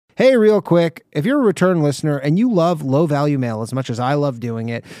Hey, real quick, if you're a return listener and you love Low Value Mail as much as I love doing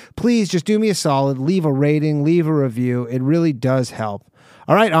it, please just do me a solid, leave a rating, leave a review. It really does help.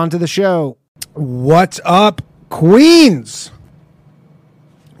 All right, on to the show. What's up, Queens?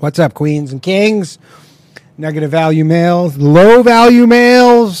 What's up, Queens and Kings? Negative value males, low value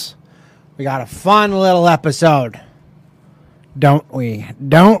males. We got a fun little episode. Don't we?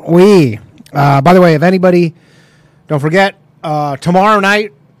 By the way, if anybody, don't forget, tomorrow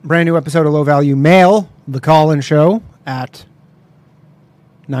night, brand new episode of Low Value Mail, the call-in show at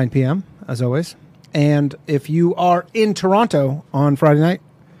 9 p.m., as always. And if you are in Toronto on Friday night,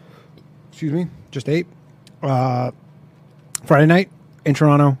 just 8, Friday night in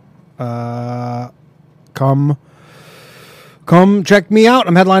Toronto, come check me out.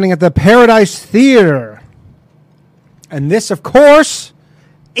 I'm headlining at the Paradise Theater. And this, of course,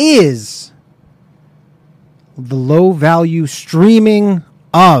 is the low value streaming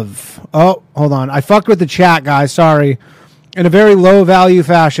of. Oh, hold on. I fucked with the chat, guys. Sorry. In a very low value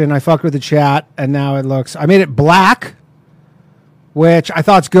fashion, I fucked with the chat, and now it looks. I made it black, which I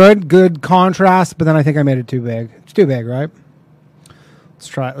thought's good. Good contrast, but then I think I made it too big. It's too big, right? Let's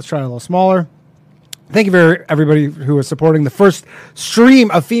try it a little smaller. Thank you for everybody who is supporting the first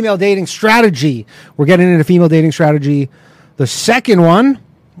stream of Female Dating Strategy. We're getting into Female Dating Strategy. The second one,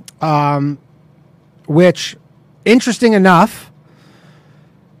 which, interesting enough,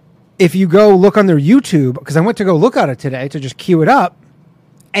 if you go look on their YouTube, because I went to go look at it today to just queue it up,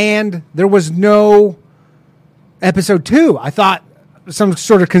 and there was no episode 2. I thought some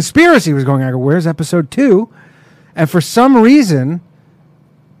sort of conspiracy was going on. I go, where's episode 2? And for some reason,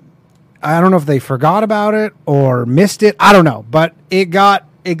 I don't know if they forgot about it or missed it. I don't know, but it got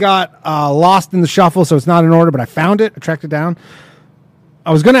lost in the shuffle, so it's not in order. But I found it. I tracked it down.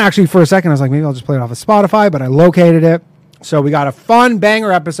 I was gonna actually, for a second, I was like, maybe I'll just play it off of Spotify, but I located it. So we got a fun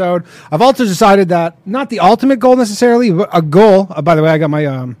banger episode. I've also decided that not the ultimate goal necessarily, but a goal. By the way, I got my.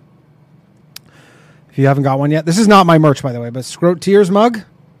 If you haven't got one yet, this is not my merch, by the way, but Scrote Tears mug.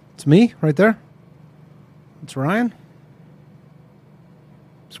 It's me right there. It's Ryan.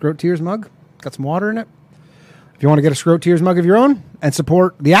 Scrote Tears mug. Got some water in it. If you want to get a Scrote Tears mug of your own and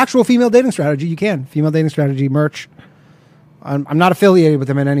support the actual Female Dating Strategy, you can. Female Dating Strategy merch. I'm not affiliated with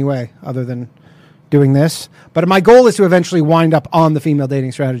them in any way other than doing this. But my goal is to eventually wind up on the Female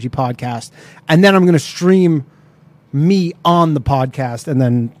Dating Strategy podcast. And then I'm going to stream me on the podcast. And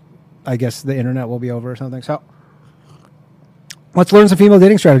then I guess the internet will be over or something. So let's learn some female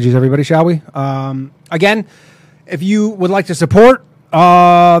dating strategies, everybody, shall we? Again, if you would like to support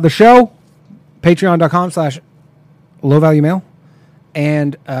the show, patreon.com/lowvaluemail.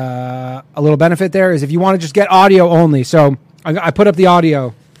 And a little benefit there is if you want to just get audio only. So I put up the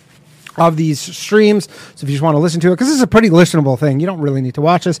audio of these streams. So if you just want to listen to it, because this is a pretty listenable thing, you don't really need to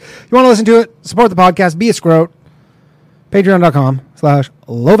watch this. If you want to listen to it, support the podcast, be a scrote,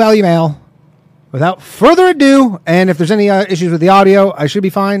 patreon.com/lowvaluemail. Without further ado, and if there's any issues with the audio, I should be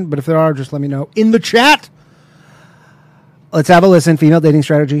fine. But if there are, just let me know in the chat. Let's have a listen. Female dating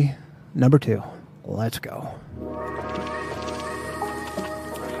strategy number 2. Let's go.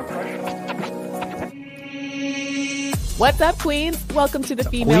 What's up, Queens? Welcome to the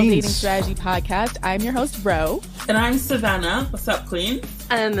Female Dating Strategy Podcast. I'm your host, Ro. And I'm Savannah. What's up, Queen?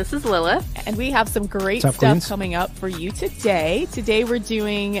 And this is Lilith. And we have some great stuff coming up for you today. Today we're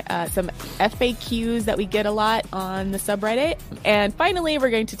doing some FAQs that we get a lot on the subreddit. And finally, we're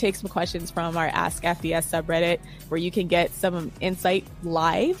going to take some questions from our Ask FBS subreddit, where you can get some insight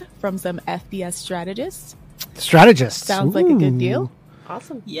live from some FBS strategists. Sounds like a good deal.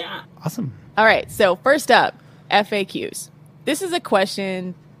 Awesome. Yeah. Awesome. All right. So first up, FAQs. This is a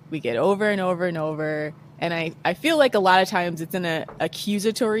question we get over and over and over. And I feel like a lot of times it's in an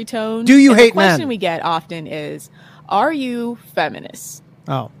accusatory tone. Do you hate men? The question we get often is, are you feminist?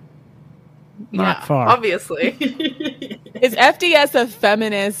 Oh. Not far. Obviously. Is FDS a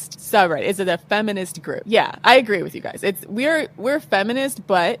feminist subreddit? Is it a feminist group? Yeah, I agree with you guys. We're feminist,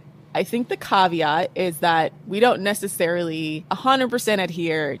 but I think the caveat is that we don't necessarily 100%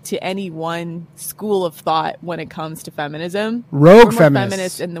 adhere to any one school of thought when it comes to feminism. Rogue We're more feminists.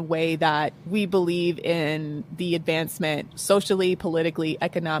 feminist in the way that we believe in the advancement socially, politically,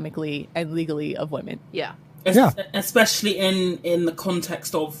 economically, and legally of women. Yeah. Especially in the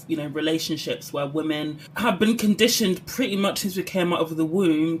context of, relationships where women have been conditioned pretty much since we came out of the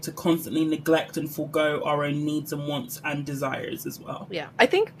womb to constantly neglect and forego our own needs and wants and desires as well. Yeah. I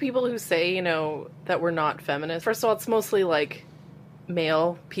think people who say, that we're not feminists, first of all, it's mostly like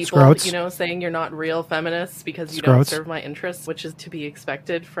male people, Scrotes. saying you're not real feminists because you don't serve my interests, which is to be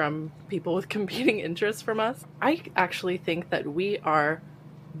expected from people with competing interests from us. I actually think that we are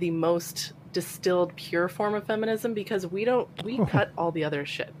the most distilled pure form of feminism, because we cut all the other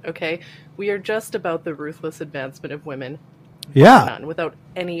shit. Okay, we are just about the ruthless advancement of women. Yeah, without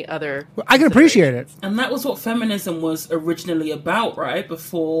any other. I can appreciate it, and that was what feminism was originally about, right?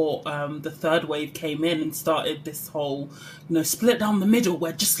 Before the third wave came in and started this whole, split down the middle.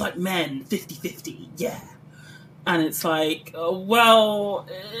 We're just like men, 50-50, yeah. And it's like, I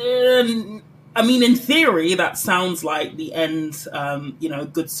mean, in theory, that sounds like the end, a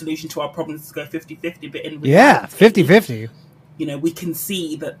good solution to our problems to go 50-50. But in reality, 50-50. We can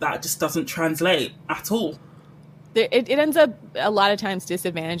see that just doesn't translate at all. It ends up a lot of times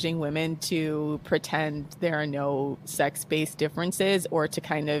disadvantaging women to pretend there are no sex-based differences, or to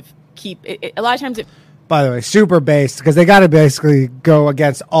kind of keep it. A lot of times it. By the way, super based, because they got to basically go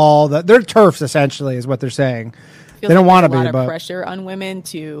against all they're TERFs, essentially, is what they're saying. They don't want to be, a lot of pressure on women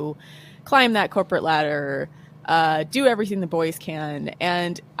to climb that corporate ladder, do everything the boys can.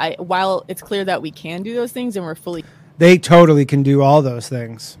 And while it's clear that we can do those things and we're fully... They totally can do all those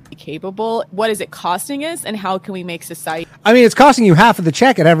things. Capable. What is it costing us, and how can we make society... I mean, it's costing you half of the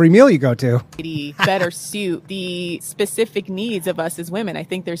check at every meal you go to. Better suit the specific needs of us as women. I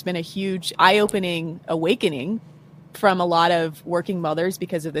think there's been a huge eye-opening awakening from a lot of working mothers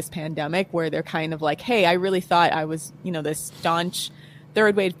because of this pandemic, where they're kind of like, hey, I really thought I was, this staunch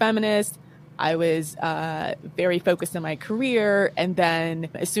third wave feminist. I was very focused on my career. And then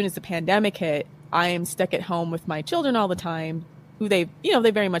as soon as the pandemic hit, I am stuck at home with my children all the time, who they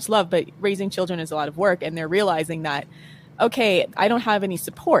very much love, but raising children is a lot of work. And they're realizing that, okay, I don't have any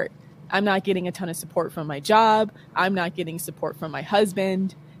support. I'm not getting a ton of support from my job. I'm not getting support from my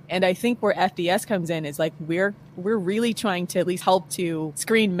husband. And I think where FDS comes in is like, we're really trying to at least help to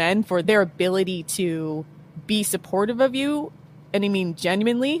screen men for their ability to be supportive of you. And I mean,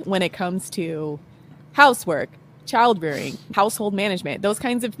 genuinely, when it comes to housework, child rearing, household management, those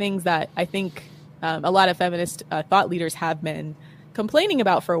kinds of things that I think a lot of feminist thought leaders have been complaining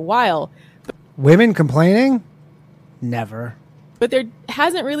about for a while. Women complaining? Never. But there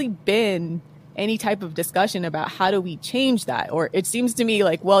hasn't really been any type of discussion about how do we change that. Or it seems to me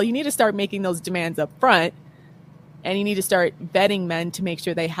like, well, you need to start making those demands up front, and you need to start vetting men to make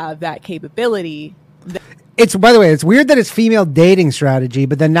sure they have that capability. By the way, it's weird that it's female dating strategy,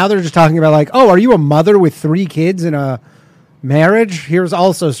 but then now they're just talking about like, oh, are you a mother with 3 kids in a marriage? Here's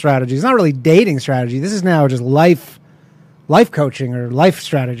also strategy. It's not really dating strategy. This is now just life coaching or life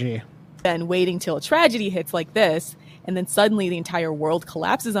strategy. Then waiting till a tragedy hits like this, and then suddenly the entire world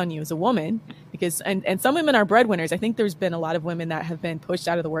collapses on you as a woman, because and some women are breadwinners. I think there's been a lot of women that have been pushed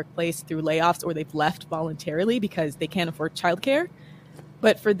out of the workplace through layoffs, or they've left voluntarily because they can't afford childcare.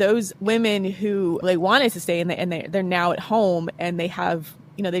 But for those women who wanted to stay and they're now at home and they have,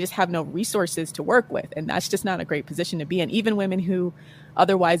 they just have no resources to work with. And that's just not a great position to be in, even women who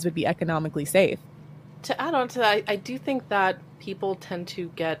otherwise would be economically safe. To add on to that, I do think that people tend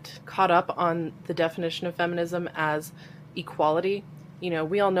to get caught up on the definition of feminism as equality.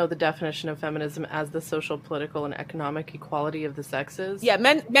 We all know the definition of feminism as the social, political, and economic equality of the sexes. Yeah,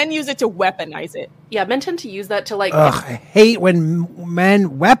 men use it to weaponize it. Yeah, men tend to use that to Ugh, I hate when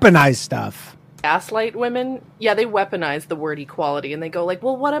men weaponize stuff. Gaslight women. Yeah, they weaponize the word equality, and they go like,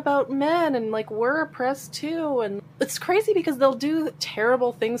 well, what about men? And we're oppressed too. And it's crazy because they'll do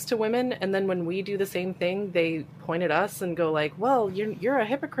terrible things to women, and then when we do the same thing, they point at us and go like, well, you're a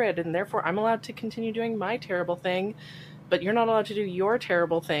hypocrite, and therefore I'm allowed to continue doing my terrible thing, but you're not allowed to do your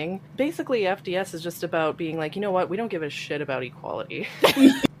terrible thing. Basically, FDS is just about being like, you know what? We don't give a shit about equality.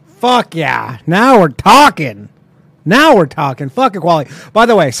 Fuck yeah. Now we're talking. Fuck equality. By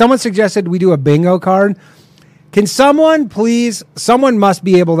the way, someone suggested we do a bingo card. Can someone must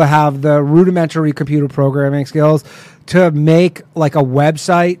be able to have the rudimentary computer programming skills to make a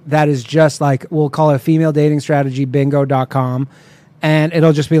website that is just we'll call it female dating strategy bingo.com. And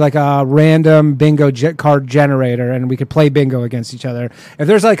it'll just be a random bingo card generator, and we could play bingo against each other. If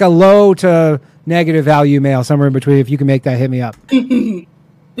there's a low to negative value male somewhere in between, if you can make that, hit me up.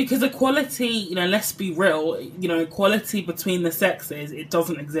 Because equality, let's be real, equality between the sexes, it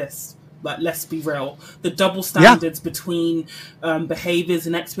doesn't exist. Let's be real. The double standards between behaviors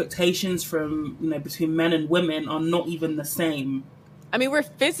and expectations from, between men and women are not even the same. I mean, we're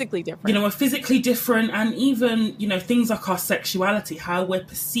physically different. We're physically different, and even, things like our sexuality, how we're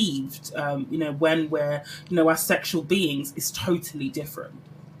perceived, when we're, as sexual beings is totally different.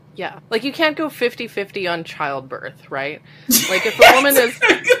 Yeah. You can't go 50-50 on childbirth, right? If a woman is,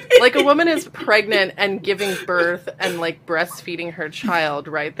 a woman is pregnant and giving birth and, breastfeeding her child,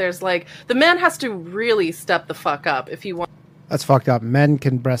 right? There's, the man has to really step the fuck up if he wants. That's fucked up. Men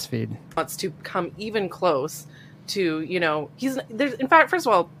can breastfeed. Wants to come even close to, there's, in fact, first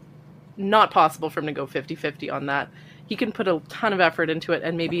of all, not possible for him to go 50-50 on that. He can put a ton of effort into it,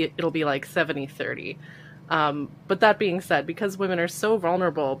 and maybe it'll be like 70-30. But that being said, because women are so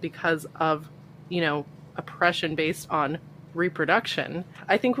vulnerable because of, oppression based on reproduction,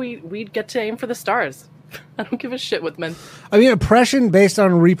 I think we'd get to aim for the stars. I don't give a shit with men. I mean, oppression based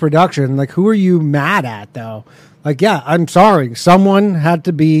on reproduction, like, who are you mad at, though? Like, yeah, I'm sorry. Someone had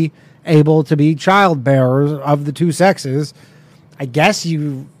to be able to be child bearers of the two sexes. I guess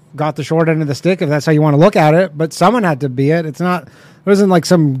you got the short end of the stick if that's how you want to look at it, but someone had to be it. There wasn't like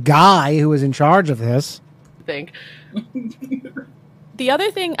some guy who was in charge of this. I think. The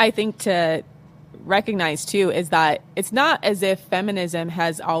other thing I think to recognize too is that it's not as if feminism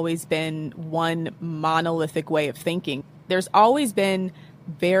has always been one monolithic way of thinking. There's always been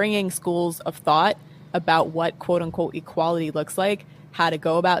varying schools of thought about what quote unquote equality looks like, how to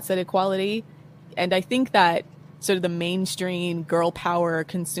go about said equality. And I think that sort of the mainstream girl power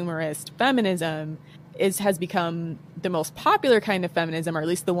consumerist feminism has become the most popular kind of feminism, or at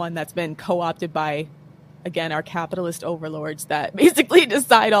least the one that's been co-opted by, again, our capitalist overlords that basically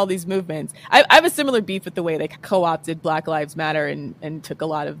decide all these movements. I have a similar beef with the way they co-opted Black Lives Matter and took a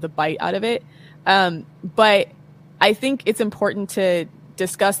lot of the bite out of it. But I think it's important to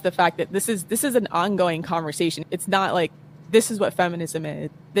discuss the fact that this is an ongoing conversation. It's not like this is what feminism is,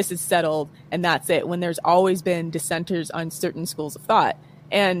 this is settled, and that's it, when there's always been dissenters on certain schools of thought.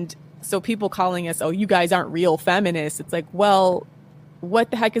 And so people calling us, oh, you guys aren't real feminists. It's like, well,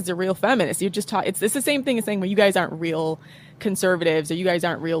 what the heck is a real feminist? You're just it's the same thing as saying, well, you guys aren't real conservatives, or you guys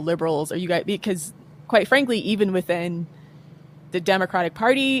aren't real liberals, or you guys, because quite frankly, even within the Democratic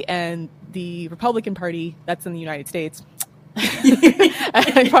Party and the Republican Party, that's in the United States.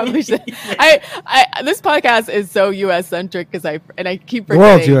 I probably should. This podcast is so U.S. centric because I keep forgetting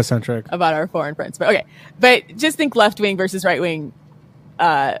world's U.S. centric about our foreign friends. But okay, but just think left wing versus right wing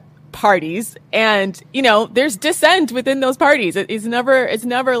parties, and there's dissent within those parties. It's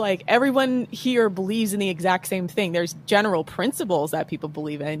never like everyone here believes in the exact same thing. There's general principles that people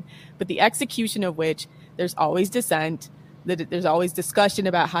believe in, but the execution of which there's always dissent. There's always discussion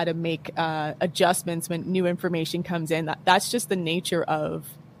about how to make adjustments when new information comes in. That's just the nature of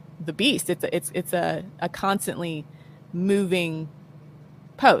the beast. It's a constantly moving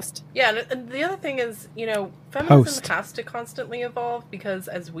post. Yeah, and the other thing is, feminism has to constantly evolve, because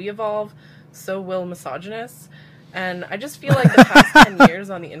as we evolve, so will misogynists. And I just feel like the past 10 years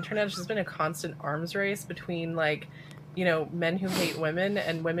on the internet has just been a constant arms race between, like, men who hate women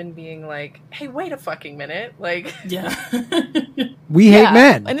and women being like, hey, wait a fucking minute. Like, yeah. We hate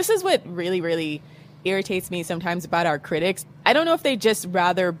men. And this is what really, really irritates me sometimes about our critics. I don't know if they just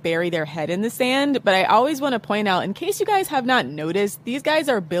rather bury their head in the sand, but I always want to point out, in case you guys have not noticed, these guys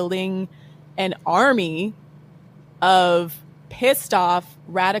are building an army of pissed off,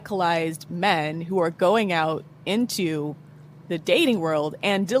 radicalized men who are going out into the dating world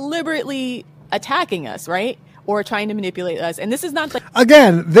and deliberately attacking us, right? Or trying to manipulate us. And this is not like...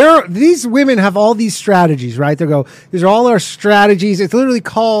 Again, these women have all these strategies, right? They go, these are all our strategies. It's literally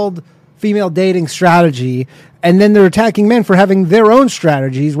called female dating strategy. And then they're attacking men for having their own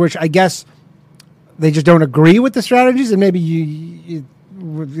strategies, which I guess they just don't agree with the strategies. And maybe you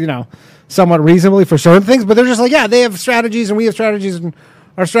somewhat reasonably for certain things. But they're just like, yeah, they have strategies and we have strategies. And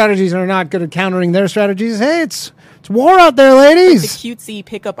our strategies are not good at countering their strategies. Hey, it's war out there, ladies. The cutesy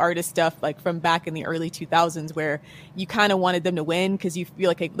pickup artist stuff, like from back in the early 2000s, where you kind of wanted them to win because you feel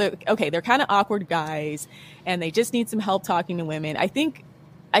like, okay, they're kind of awkward guys and they just need some help talking to women. I think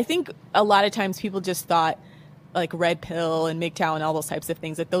a lot of times people just thought, like Red Pill and MGTOW and all those types of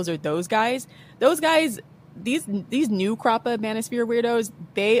things, that those are those guys. Those guys, these new crop of manosphere weirdos,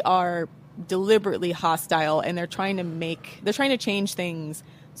 they are deliberately hostile, and they're trying to change things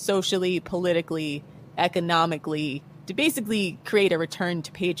socially, politically, economically, to basically create a return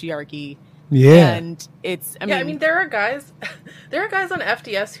to patriarchy. Yeah. And it's, I mean, there are guys on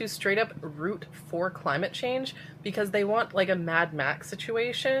FDS who straight up root for climate change because they want like a Mad Max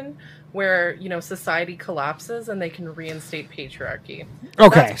situation where, society collapses and they can reinstate patriarchy.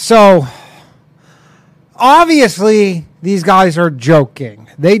 Okay, so obviously these guys are joking.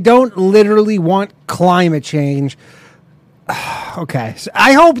 They don't literally want climate change. Okay, so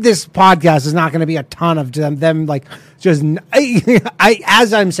I hope this podcast is not going to be a ton of them like just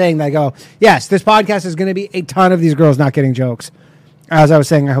as I'm saying that, I go, yes, this podcast is going to be a ton of these girls not getting jokes. As I was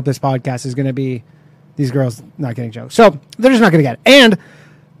saying, I hope this podcast is going to be these girls not getting jokes. So they're just not going to get it. And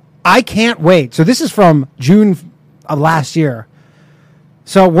I can't wait. So this is from June of last year.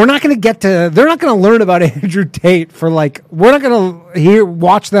 So we're not going to they're not going to learn about Andrew Tate for we're not going to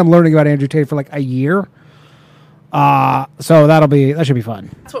watch them learning about Andrew Tate for like a year. So that should be fun.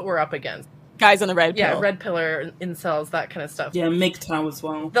 That's what we're up against. Guys on the red pill. Yeah, red pillar, incels, that kind of stuff. Yeah, MGTOW as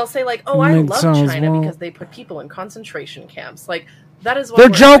well. They'll say like, "Oh, I love MGTOW China well. because they put people in concentration camps." Like, that is what They're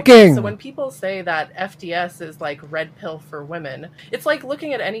we're joking. So when people say that FDS is like red pill for women, it's like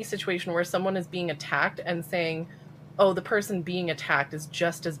looking at any situation where someone is being attacked and saying, "Oh, the person being attacked is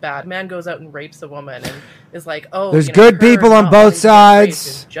just as bad." A man goes out and rapes a woman and is like, "Oh, there's you know, good her people on not both wanting to get raped sides.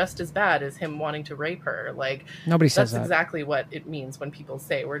 is just as bad as him wanting to rape her." Like, Nobody says that's that. exactly what it means when people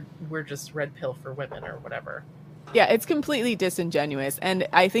say we're just red pill for women or whatever. Yeah, it's completely disingenuous. And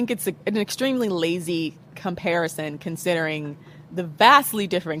I think it's an extremely lazy comparison considering the vastly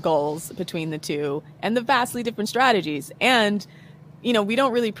different goals between the two and the vastly different strategies. And, you know, we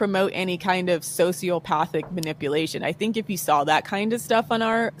don't really promote any kind of sociopathic manipulation. I think if you saw that kind of stuff on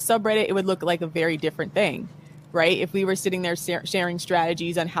our subreddit, it would look like a very different thing, right? If we were sitting there sharing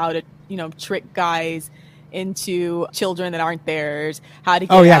strategies on how to, you know, trick guys into children that aren't theirs, how to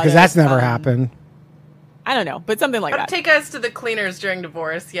get because that's never happened. I don't know, but something like that. Take guys to the cleaners during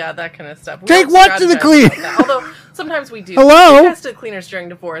divorce, yeah, that kind of stuff. We Take don't what to the strategize cleaners? about that. Although sometimes we do. Hello? Take guys to the cleaners during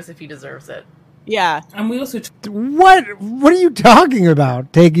divorce if he deserves it. Yeah. And we also What are you talking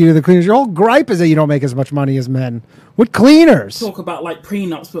about? Take you to the cleaners. Your whole gripe is that you don't make as much money as men. What cleaners? talk about like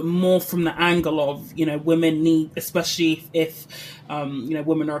prenups, but more from the angle of, you know, women need, especially if you know,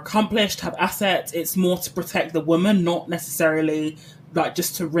 women are accomplished, have assets, it's more to protect the woman, not necessarily like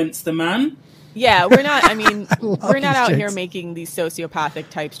just to rinse the man. Yeah, we're not, I mean, we're not these out chicks. here making these sociopathic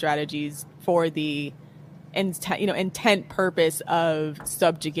type strategies for the intent purpose of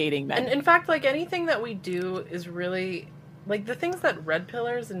subjugating men. And in fact, like anything that we do is really like the things that red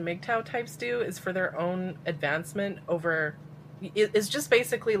pillars and MGTOW types do is for their own advancement over. It's just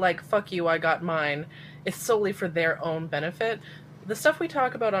basically like, fuck you, I got mine. It's solely for their own benefit. The stuff we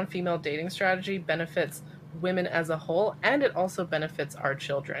talk about on female dating strategy benefits women as a whole, and it also benefits our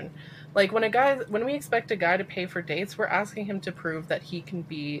children. Like when we expect a guy to pay for dates, we're asking him to prove that he can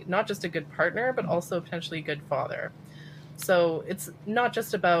be not just a good partner, but also potentially a good father. So it's not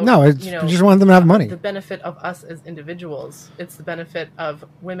just about You just want them to have money. the benefit of us as individuals. It's the benefit of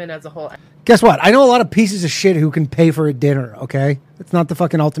women as a whole. Guess what? I know a lot of pieces of shit who can pay for a dinner, okay? It's not the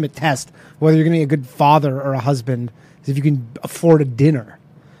fucking ultimate test. Whether you're going to be a good father or a husband is if you can afford a dinner.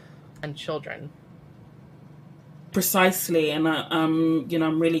 And children. Precisely, and you know,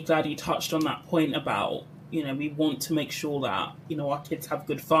 I'm really glad you touched on that point about, you know, we want to make sure that, you know, our kids have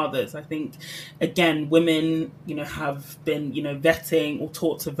good fathers. I think, again, women, you know, have been, you know, vetting or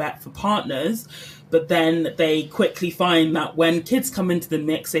taught to vet for partners, but then they quickly find that when kids come into the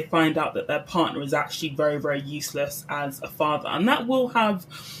mix, they find out that their partner is actually very, very useless as a father, and that will have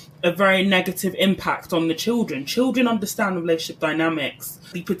a very negative impact on the children. Children understand relationship dynamics,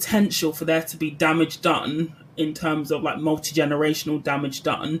 the potential for there to be damage done in terms of like multi-generational damage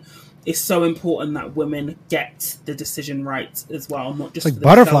done is so important that women get the decision right as well, not just like for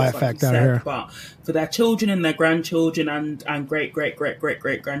butterfly themselves, effect like out said, here, but for their children and their grandchildren and great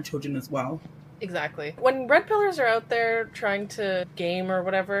grandchildren as well. Exactly. When red pillars are out there trying to game or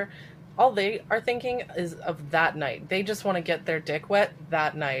whatever, all they are thinking is of that night. They just want to get their dick wet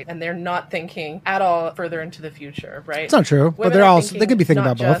that night, and they're not thinking at all further into the future, right? It's not true, but they're also they could be thinking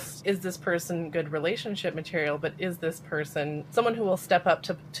about both. Is this person good relationship material, but is this person someone who will step up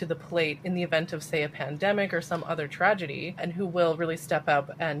to the plate in the event of, say, a pandemic or some other tragedy, and who will really step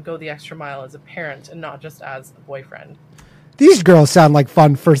up and go the extra mile as a parent and not just as a boyfriend? These girls sound like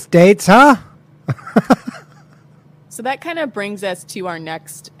fun first dates, huh? So that kind of brings us to our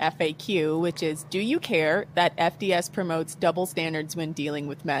next FAQ, which is, do you care that FDS promotes double standards when dealing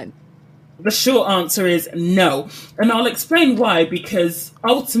with men? The short answer is no. And I'll explain why, because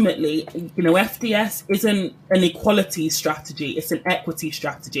ultimately, you know, FDS isn't an equality strategy, it's an equity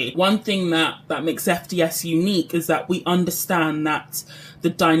strategy. One thing that makes FDS unique is that we understand that the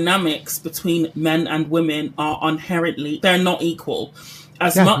dynamics between men and women are inherently, they're not equal.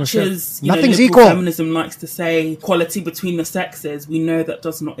 As much as nothing's liberal equal. Feminism likes to say equality between the sexes, we know that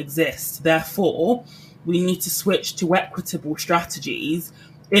does not exist. Therefore, we need to switch to equitable strategies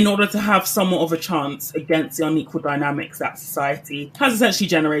in order to have somewhat of a chance against the unequal dynamics that society has essentially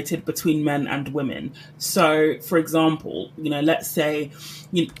generated between men and women. So, for example, you know, let's say...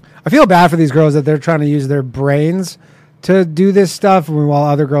 I feel bad for these girls that they're trying to use their brains to do this stuff while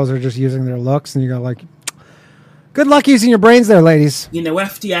other girls are just using their looks, and you go like... Good luck using your brains there, ladies. You know,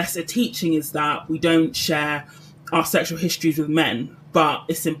 FDS, a teaching is that we don't share our sexual histories with men. but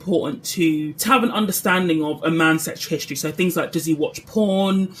it's important to have an understanding of a man's sexual history. So things like, does he watch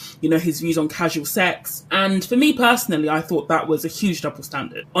porn? You know, his views on casual sex. And for me personally, I thought that was a huge double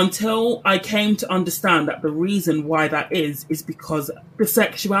standard until I came to understand that the reason why that is because the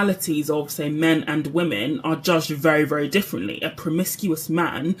sexualities of, say, men and women are judged very, very differently. A promiscuous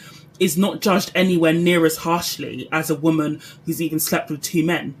man is not judged anywhere near as harshly as a woman who's even slept with 2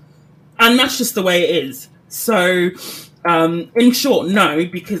 men. And that's just the way it is. So, in short, no,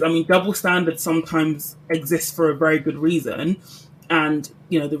 because, I mean, double standards sometimes exist for a very good reason. And,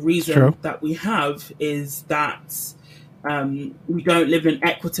 you know, the reason that we have is that we don't live in an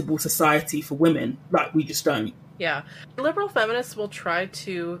equitable society for women. Like, we just don't. Yeah. Liberal feminists will try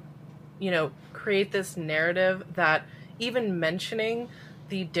to, you know, create this narrative that even mentioning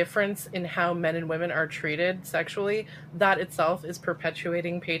the difference in how men and women are treated sexually, that itself is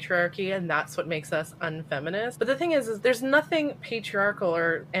perpetuating patriarchy, and that's what makes us unfeminist. But the thing is there's nothing patriarchal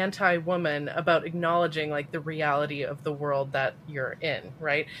or anti-woman about acknowledging like the reality of the world that you're in,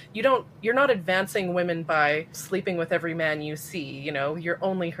 right? You're not advancing women by sleeping with every man you see, you know, you're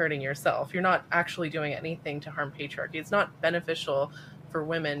only hurting yourself. You're not actually doing anything to harm patriarchy. It's not beneficial for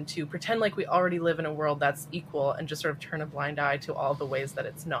women to pretend like we already live in a world that's equal and just sort of turn a blind eye to all the ways that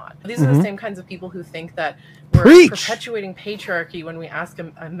it's not. These are the same kinds of people who think that we're perpetuating patriarchy when we ask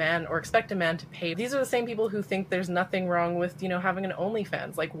a man or expect a man to pay. These are the same people who think there's nothing wrong with, you know, having an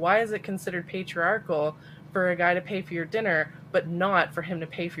OnlyFans. Like, why is it considered patriarchal for a guy to pay for your dinner, but not for him to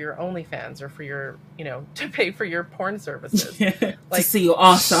pay for your OnlyFans or for your, you know, to pay for your porn services? Like, to see your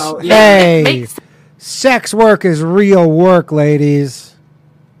ass out. Hey, sex work is real work, ladies.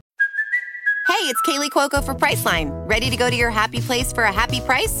 Hey, it's Kaylee Cuoco for Priceline. Ready to go to your happy place for a happy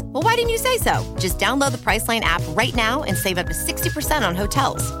price? Well, why didn't you say so? Just download the Priceline app right now and save up to 60% on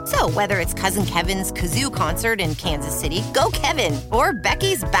hotels. So whether it's Cousin Kevin's Kazoo Concert in Kansas City, go Kevin, or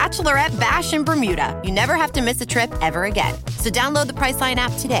Becky's Bachelorette Bash in Bermuda, you never have to miss a trip ever again. So download the Priceline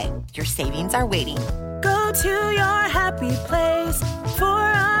app today. Your savings are waiting. Go to your happy place for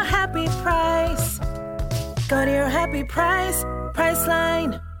a happy price. Go to your happy price,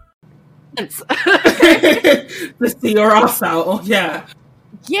 Priceline. To see your ass out. Oh, yeah.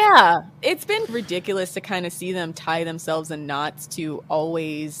 Yeah, it's been ridiculous to kind of see them tie themselves in knots to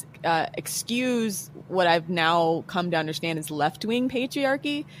always excuse what I've now come to understand is left-wing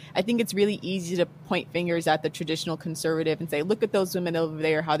patriarchy. I think it's really easy to point fingers at the traditional conservative and say, look at those women over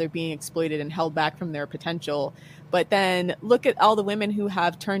there, how they're being exploited and held back from their potential. But then look at all the women who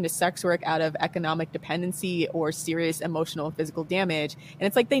have turned to sex work out of economic dependency or serious emotional and physical damage. And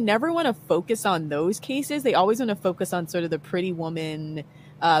it's like they never want to focus on those cases. They always want to focus on sort of the pretty woman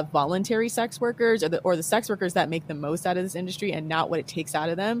voluntary sex workers or the sex workers that make the most out of this industry and not what it takes out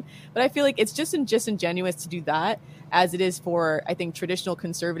of them. But I feel like it's just disingenuous to do that, as it is for, I think, traditional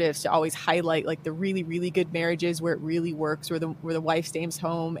conservatives to always highlight like the really, really good marriages where it really works, where the wife stays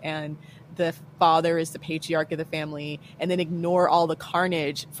home and the father is the patriarch of the family, and then ignore all the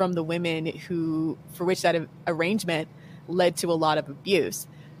carnage from the women for which that arrangement led to a lot of abuse.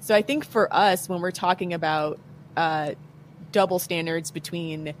 So I think for us, when we're talking about double standards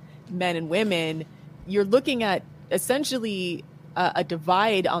between men and women, you're looking at essentially a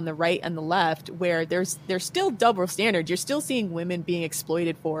divide on the right and the left where there's still double standards. You're still seeing women being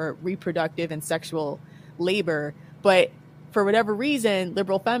exploited for reproductive and sexual labor, but for whatever reason,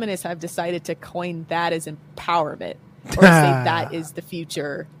 liberal feminists have decided to coin that as empowerment or say that is the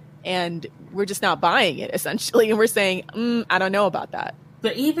future. And we're just not buying it, essentially. And we're saying, I don't know about that.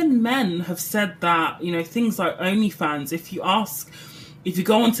 But even men have said that, you know, things like OnlyFans, if you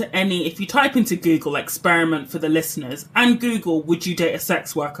type into Google, experiment for the listeners, and Google, would you date a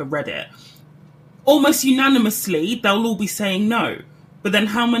sex worker, Reddit, almost unanimously, they'll all be saying no. But then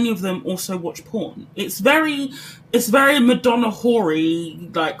how many of them also watch porn? It's very Madonna hoary,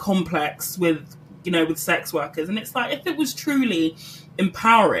 like, complex with sex workers. And it's like, if it was truly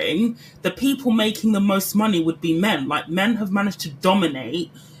empowering, the people making the most money would be men. Like, men have managed to dominate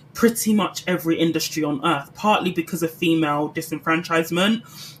pretty much every industry on earth, partly because of female disenfranchisement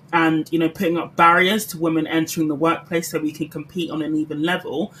and, you know, putting up barriers to women entering the workplace so we can compete on an even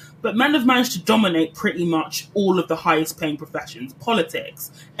level. But men have managed to dominate pretty much all of the highest paying professions: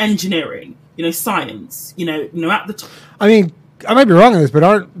 politics, engineering, you know, science, you know, at the top. I mean, I might be wrong on this,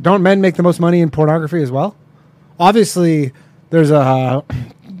 but don't men make the most money in pornography as well? Obviously, there's a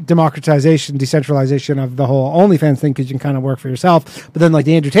democratization, decentralization of the whole OnlyFans thing because you can kind of work for yourself. But then, like,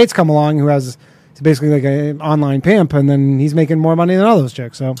 the Andrew Tate's come along, who has basically like an online pimp, and then he's making more money than all those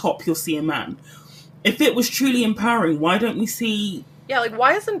chicks. So top, you'll see a man. If it was truly empowering, why don't we see Yeah, like,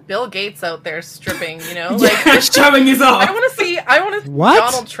 why isn't Bill Gates out there stripping, you know? Like, showing his arm. I want to see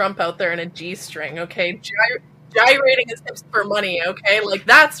Donald Trump out there in a G-string, okay? Gyrating his hips for money, okay? Like,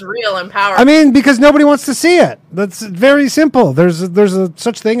 that's real empowerment. I mean, because nobody wants to see it. That's very simple. There's a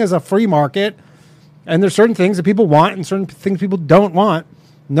such thing as a free market, and there's certain things that people want and certain things people don't want.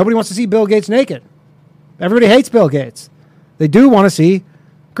 Nobody wants to see Bill Gates naked. Everybody hates Bill Gates. They do want to see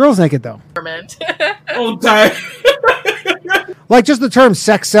girls naked, though. Oh, damn. Like just the term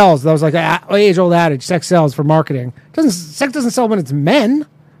 "sex sells." That was like an age-old adage. Sex sells for marketing. Sex doesn't sell when it's men.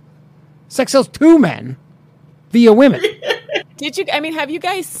 Sex sells to men via women. Have you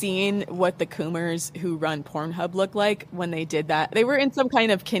guys seen what the Coomers who run Pornhub look like when they did that? They were in some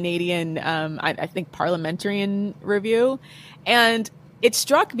kind of Canadian, I think, parliamentarian review, and it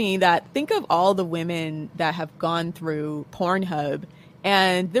struck me that think of all the women that have gone through Pornhub,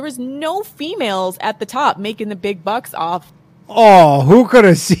 and there was no females at the top making the big bucks off. Oh, who could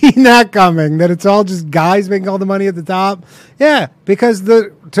have seen that coming? That it's all just guys making all the money at the top? Yeah, because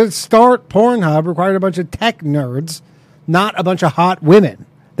to start Pornhub required a bunch of tech nerds, not a bunch of hot women.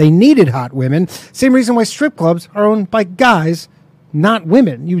 They needed hot women. Same reason why strip clubs are owned by guys, not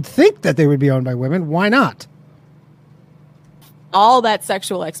women. You'd think that they would be owned by women. Why not? All that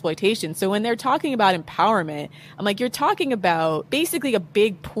sexual exploitation. So when they're talking about empowerment, I'm like, you're talking about basically a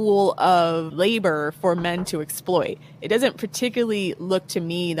big pool of labor for men to exploit. It doesn't particularly look to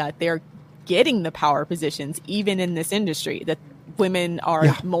me that they're getting the power positions, even in this industry, that women are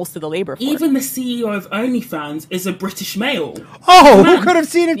most of the labor force. Even the CEO of OnlyFans is a British male. Oh, who could have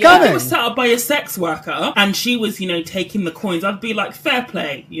seen it coming? If it was set up by a sex worker and she was, taking the coins, I'd be like, fair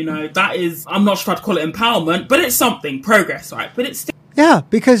play. That is, I'm not sure I'd call it empowerment, but it's something, progress, right? But it's still... Yeah,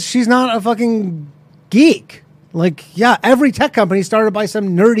 because she's not a fucking geek. Like, yeah, every tech company started by some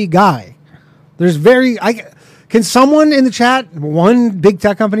nerdy guy. Can someone in the chat, one big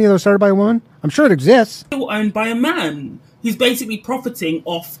tech company that was started by a woman? I'm sure it exists. Still owned by a man. He's basically profiting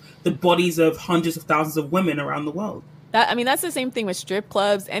off the bodies of hundreds of thousands of women around the world. That's the same thing with strip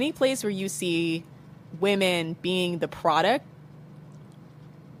clubs. Any place where you see women being the product,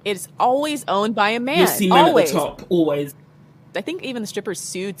 it's always owned by a man. You see men at the top, always. I think even the strippers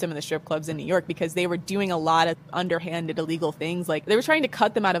sued some of the strip clubs in New York because they were doing a lot of underhanded illegal things. Like they were trying to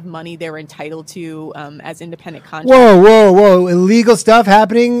cut them out of money they were entitled to as independent contractors. Whoa. Illegal stuff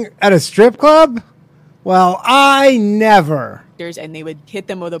happening at a strip club? Well, I never. And they would hit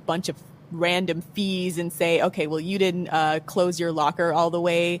them with a bunch of random fees and say, okay, well, you didn't close your locker all the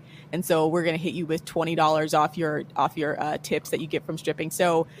way, and so we're going to hit you with $20 off your tips that you get from stripping.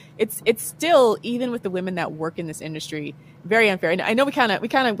 So it's still, even with the women that work in this industry, very unfair. And I know we kind of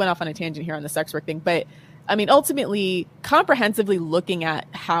went off on a tangent here on the sex work thing, but I mean, ultimately, comprehensively looking at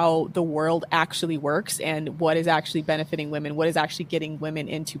how the world actually works and what is actually benefiting women, what is actually getting women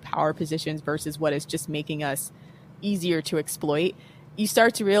into power positions versus what is just making us easier to exploit, you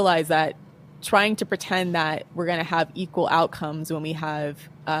start to realize that trying to pretend that we're going to have equal outcomes when we have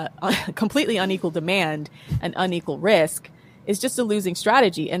completely unequal demand and unequal risk is just a losing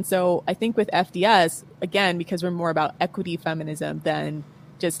strategy. And so I think with FDS, again, because we're more about equity feminism than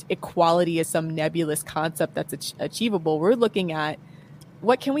just equality as some nebulous concept that's achievable, we're looking at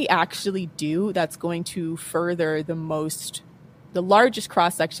what can we actually do that's going to further the largest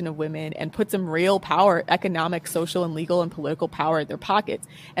cross-section of women and put some real power, economic, social, and legal and political power in their pockets.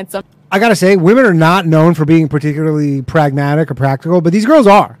 And I gotta say, women are not known for being particularly pragmatic or practical, but these girls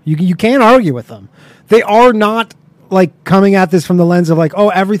are. You can't argue with them. They are not like coming at this from the lens of like, oh,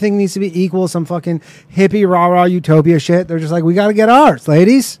 everything needs to be equal, some fucking hippie rah-rah utopia shit. They're just like, we gotta get ours,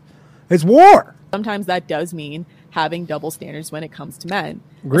 ladies. It's war. Sometimes that does mean having double standards when it comes to men.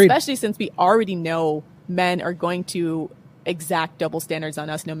 Agreed. Especially since we already know men are going to exact double standards on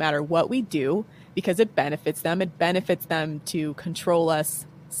us no matter what we do, because it benefits them. It benefits them to control us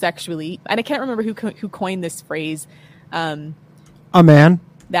sexually. And I can't remember who coined this phrase. A man.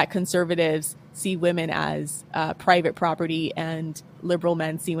 That conservatives see women as private property and liberal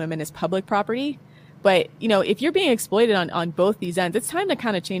men see women as public property. But, if you're being exploited on both these ends, it's time to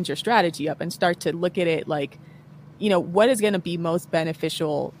kind of change your strategy up and start to look at it like, what is going to be most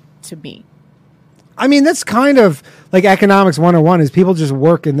beneficial to me? I mean, that's kind of like economics 101 is people just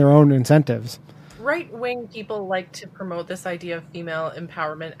work in their own incentives. Right-wing people like to promote this idea of female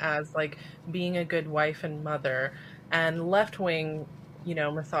empowerment as like being a good wife and mother, and left-wing,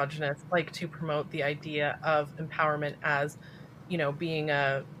 misogynists like to promote the idea of empowerment as, being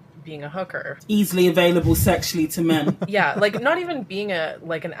a being a hooker. Easily available sexually to men. Yeah, like not even being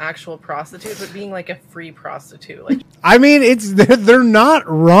an actual prostitute, but being like a free prostitute. Like, I mean, they're not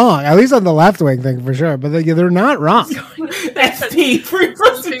wrong, at least on the left wing thing for sure. But they're not wrong. FP, free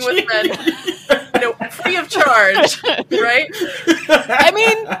prostitute with men, free of charge, right? I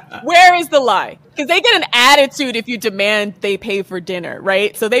mean, where is the lie? Because they get an attitude if you demand they pay for dinner,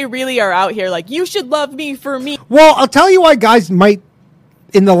 right? So they really are out here like, you should love me for me. Well, I'll tell you why guys might,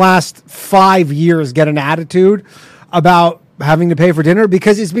 in the last 5 years, get an attitude about having to pay for dinner,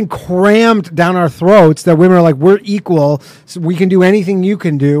 because it's been crammed down our throats that women are like, we're equal, so we can do anything you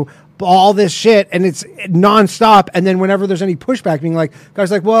can do, all this shit, and it's nonstop. And then whenever there's any pushback, being like,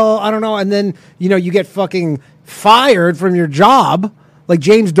 guys like, well, I don't know. And then, you get fucking fired from your job, like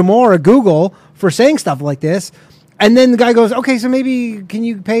James Damore at Google, for saying stuff like this. And then the guy goes, okay, so maybe can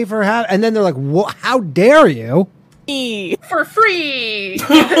you pay for half? And then they're like, how dare you? For free.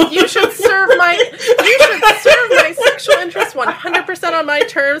 You should serve my sexual interest 100% on my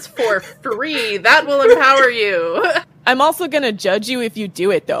terms for free. That will empower you. I'm also going to judge you if you do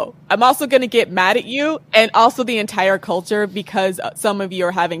it, though. I'm also going to get mad at you and also the entire culture because some of you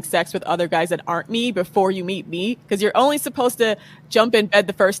are having sex with other guys that aren't me before you meet me, because you're only supposed to jump in bed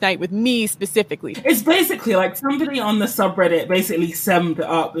the first night with me specifically. It's basically like somebody on the subreddit basically summed it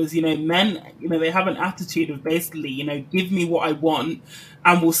up as, men, they have an attitude of basically, give me what I want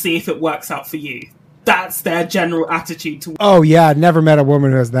and we'll see if it works out for you. That's their general attitude to. Oh, yeah. Never met a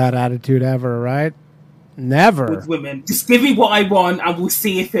woman who has that attitude ever, right? Never. With women. Just give me what I want and we'll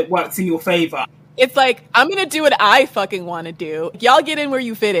see if it works in your favor. It's like, I'm going to do what I fucking want to do. Y'all get in where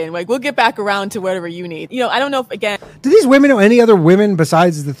you fit in. Like, we'll get back around to whatever you need. I don't know if, again... Do these women know any other women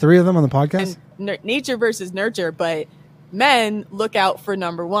besides the three of them on the podcast? Nature versus nurture, but men look out for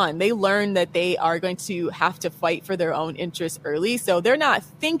number one. They learn that they are going to have to fight for their own interests early, so they're not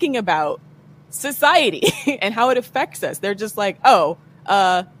thinking about society and how it affects us. They're just like, y'all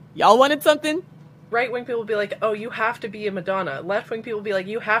wanted something? Right-wing people will be like, oh, you have to be a Madonna. Left-wing people will be like,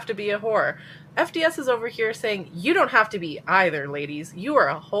 you have to be a whore. FDS is over here saying, you don't have to be either, ladies. You are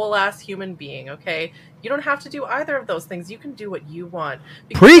a whole-ass human being, okay? You don't have to do either of those things. You can do what you want.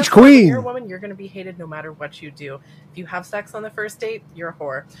 Because preach, queen! When you're a woman, you're going to be hated no matter what you do. If you have sex on the first date, you're a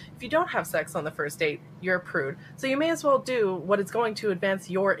whore. If you don't have sex on the first date, you're a prude. So you may as well do what is going to advance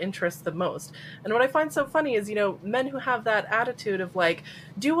your interests the most. And what I find so funny is, men who have that attitude of like,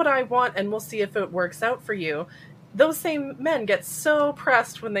 do what I want and we'll see if it works out for you. Those same men get so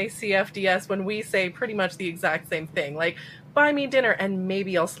pressed when they see FDS when we say pretty much the exact same thing. Like, buy me dinner and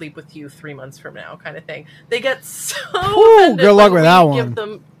maybe I'll sleep with you 3 months from now kind of thing. They get so offended good luck with that one. Give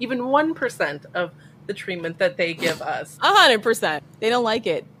them even 1% of the treatment that they give us. 100%. They don't like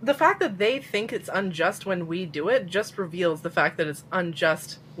it. The fact that they think it's unjust when we do it just reveals the fact that it's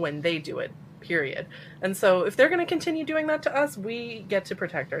unjust when they do it, period. And so if they're going to continue doing that to us, we get to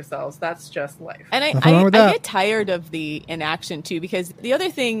protect ourselves. That's just life. And I get tired of the inaction too, because the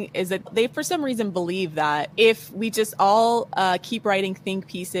other thing is that they for some reason believe that if we just all keep writing think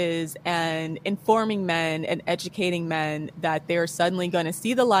pieces and informing men and educating men, that they're suddenly going to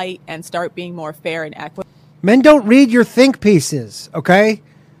see the light and start being more fair and equitable. And don't read your think pieces, okay?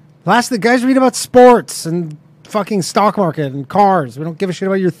 The guys read about sports and fucking stock market and cars. We don't give a shit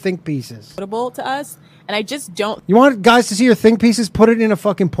about your think pieces. To us, and I just don't. You want guys to see your think pieces? Put it in a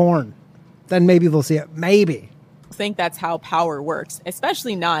fucking porn. Then maybe they'll see it. Maybe. Think that's how power works,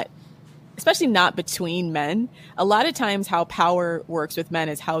 especially not between men. A lot of times how power works with men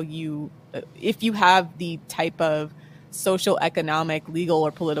is how if you have the type of social, economic, legal,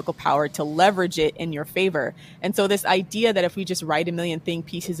 or political power to leverage it in your favor. And so this idea that if we just write a million think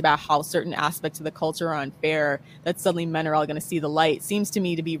pieces about how certain aspects of the culture are unfair, that suddenly men are all going to see the light seems to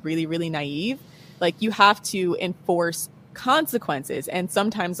me to be really, really naive. Like, you have to enforce consequences, and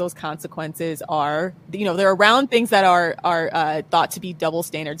sometimes those consequences are, they're around things that are thought to be double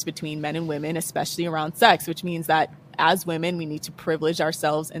standards between men and women, especially around sex, which means that as women, we need to privilege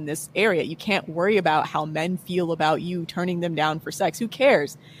ourselves in this area. You can't worry about how men feel about you turning them down for sex. Who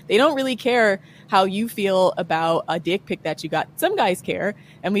cares? They don't really care how you feel about a dick pic that you got. Some guys care,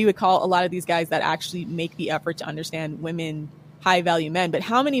 and we would call a lot of these guys that actually make the effort to understand women high value men. But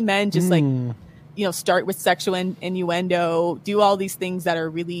how many men just start with sexual innuendo, do all these things that are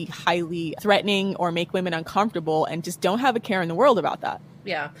really highly threatening or make women uncomfortable, and just don't have a care in the world about that?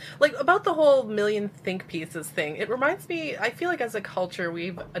 Yeah. Like, about the whole million think pieces thing, it reminds me, I feel like as a culture,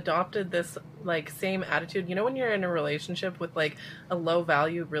 we've adopted this, like, same attitude. You know, when you're in a relationship with, like, a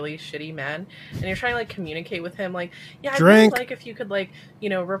low-value, really shitty man, and you're trying to, like, communicate with him, like, yeah, I'd really like if you could, like, you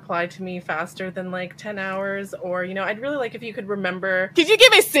know, reply to me faster than, like, 10 hours, or, you know, I'd really like if you could remember... Could you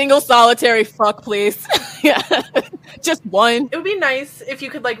give a single solitary fuck, please? Yeah. Just one. It would be nice if you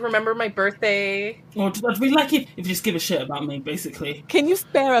could, like, remember my birthday. Or I'd really like if you just give a shit about me, basically. Can you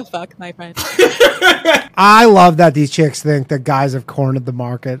spare a fuck, my friend? I love that these chicks think that guys have cornered the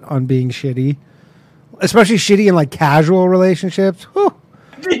market on being shitty. Especially shitty in, like, casual relationships. Whew.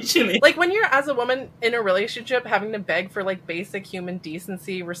 Literally. Like, when you're, as a woman in a relationship, having to beg for, like, basic human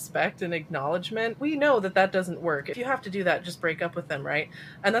decency, respect, and acknowledgement, we know that that doesn't work. If you have to do that, just break up with them, right?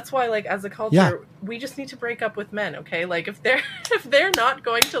 And that's why, like, as a culture, we just need to break up with men, okay? Like, if they're not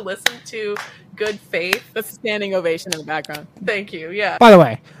going to listen to good faith... That's a standing ovation in the background. Thank you, yeah. By the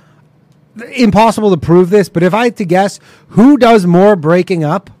way, impossible to prove this, but if I had to guess, who does more breaking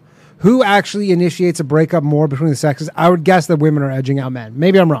up? Who actually initiates a breakup more between the sexes? I would guess that women are edging out men.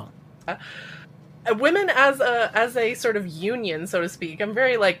 Maybe I'm wrong. Women as a sort of union, so to speak. I'm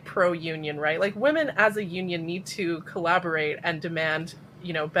very, like, pro-union, right? Like, women as a union need to collaborate and demand,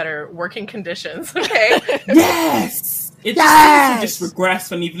 you know, better working conditions, okay? Yes! It just regress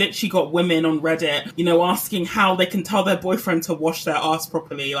when you've literally got women on Reddit, you know, asking how they can tell their boyfriend to wash their ass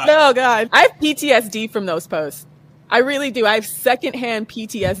properly. Like, oh, God. I have PTSD from those posts. I really do. I have secondhand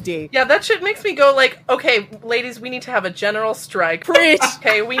PTSD. Yeah, that shit makes me go like, okay, ladies, we need to have a general strike. Preach.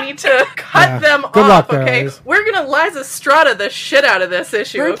 Okay, we need to cut them Good off, luck, okay? guys. We're gonna Liza Strata the shit out of this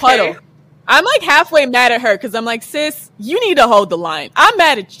issue, Through okay? puddle. I'm like halfway mad at her because I'm like, sis, you need to hold the line. I'm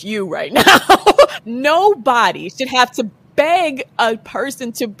mad at you right now. Nobody should have to beg a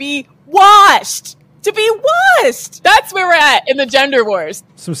person to be washed. To be washed. That's where we're at in the gender wars.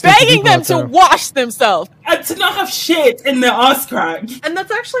 Begging them to wash themselves. And to not have shit in their ass crack. And that's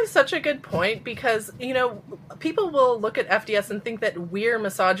actually such a good point because, you know, people will look at FDS and think that we're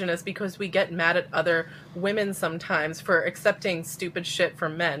misogynist because we get mad at other women sometimes for accepting stupid shit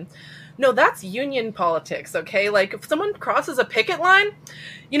from men. No, that's union politics, okay? Like, if someone crosses a picket line,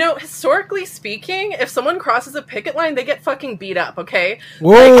 you know, historically speaking, if someone crosses a picket line, they get fucking beat up, okay?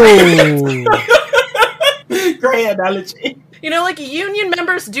 Whoa! Great analogy. You know, like, union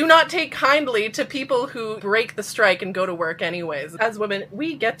members do not take kindly to people who break the strike and go to work anyways. As women,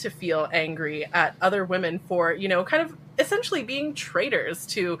 we get to feel angry at other women for, you know, kind of essentially being traitors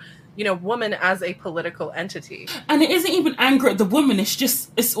to, you know, woman as a political entity. And it isn't even anger at the woman,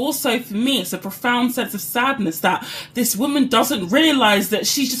 it's also, for me, it's a profound sense of sadness that this woman doesn't realise that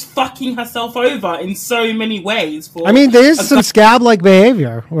she's just fucking herself over in so many ways. I mean, there is some scab-like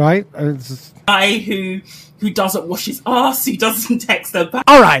behaviour, right? Guy who doesn't wash his ass, who doesn't text her back.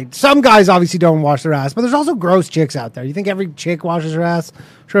 All right, some guys obviously don't wash their ass, but there's also gross chicks out there. You think every chick washes her ass?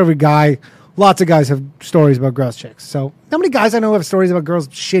 I'm sure every guy... Lots of guys have stories about gross chicks. So how many guys I know have stories about girls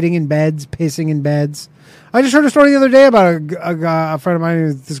shitting in beds, pissing in beds? I just heard a story the other day about a friend of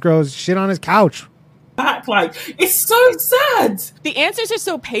mine. This girl shit on his couch. Back, like, it's so sad. The answers are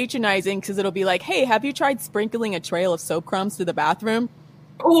so patronizing because it'll be like, hey, have you tried sprinkling a trail of soap crumbs to the bathroom?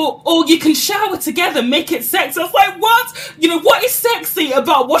 Or you can shower together, make it sexy. I was like, what? You know, what is sexy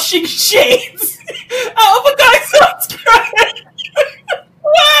about washing shit out of a guy's ass crack?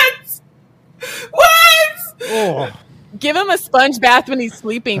 What? Oh. Give him a sponge bath when he's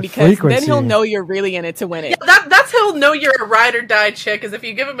sleeping because then he'll know you're really in it to win it. Yeah, that's how he'll know you're a ride or die chick, is if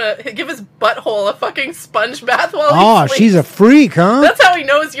you give his butthole a fucking sponge bath while he sleeps. She's a freak, huh? That's how he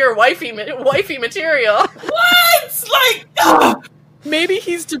knows you're wifey material. What? Like, maybe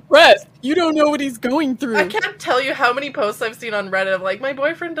he's depressed. You don't know what he's going through. I can't tell you how many posts I've seen on Reddit of like, my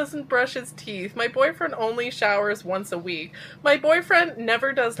boyfriend doesn't brush his teeth. My boyfriend only showers once a week. My boyfriend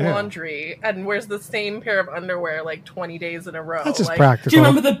never does laundry and wears the same pair of underwear like 20 days in a row. That's just like, practical. Do you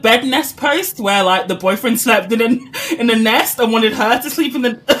remember the bed nest post where like the boyfriend slept in a nest and wanted her to sleep in the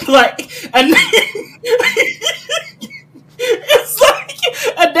and it's like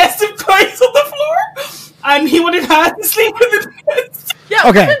a nest of clothes on the floor and he wanted her to sleep in the nest. Yeah,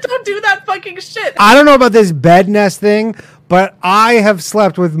 women don't do that fucking shit. I don't know about this bed nest thing, but I have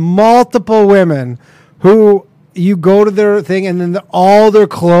slept with multiple women who you go to their thing and then all their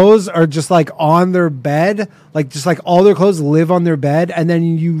clothes are just like on their bed, like just like all their clothes live on their bed, and then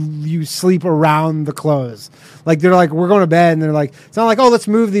you sleep around the clothes. Like they're like, we're going to bed, and they're like, it's not like, oh, let's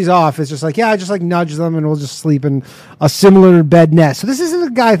move these off. It's just like, yeah, I just like nudge them and we'll just sleep in a similar bed nest. So this isn't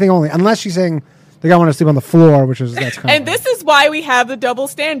a guy thing only, unless she's saying the guy want to sleep on the floor, that's kind and this is why we have the double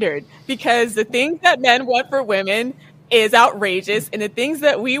standard, because the things that men want for women is outrageous, and the things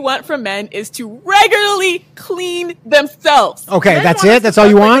that we want from men is to regularly clean themselves. Okay, Men that's want it? us That's to all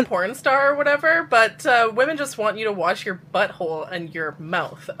you fuck like want? a porn star or whatever, but women just want you to wash your butthole and your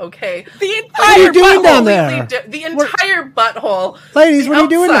mouth, okay? The entire What are you doing butthole. down there? The entire butthole. Ladies, the what are you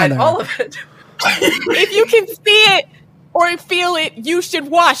doing down outside, there? all of it. If you can see it or feel it, you should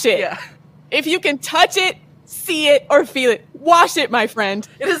wash it. Yeah. If you can touch it, see it, or feel it, wash it, my friend.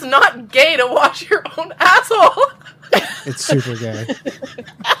 It is not gay to wash your own asshole. It's super gay.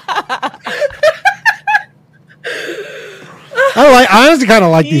 I honestly kind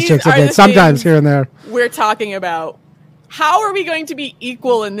of like these chicks a are bit the sometimes things here and there. We're talking about how are we going to be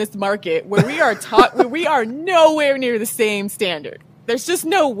equal in this market where we are where we are nowhere near the same standard. There's just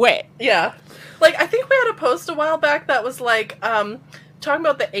no way. Yeah. Like, I think we had a post a while back that was like, talking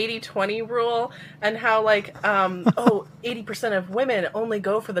about the 80-20 rule and how, like, 80% of women only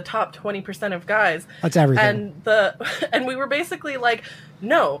go for the top 20% of guys. That's everything. And we were basically like,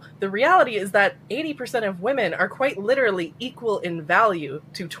 no, the reality is that 80% of women are quite literally equal in value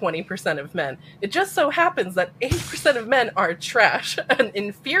to 20% of men. It just so happens that 80% of men are trash and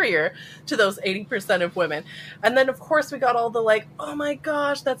inferior to those 80% of women. And then, of course, we got all the like, oh my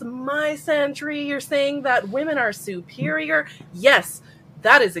gosh, that's misandry. You're saying that women are superior. Yes,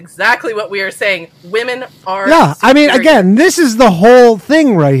 that is exactly what we are saying. Women are Yeah, I mean, superior. again, this is the whole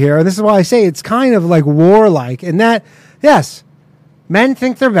thing right here. And this is why I say it's kind of like warlike in that, yes, men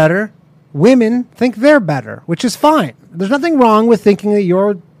think they're better, women think they're better, which is fine. There's nothing wrong with thinking that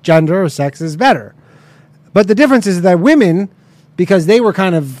your gender or sex is better. But the difference is that women, because they were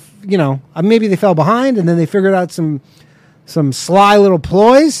kind of, maybe they fell behind and then they figured out some sly little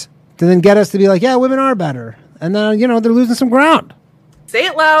ploys to then get us to be like, yeah, women are better. And then, they're losing some ground. Say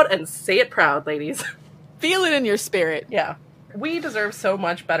it loud and say it proud, ladies. Feel it in your spirit. Yeah. We deserve so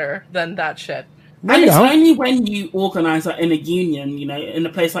much better than that shit. No, And you it's don't. only when you organise that in a union, in a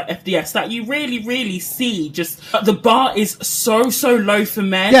place like FDS, that you really, really see just the bar is so low for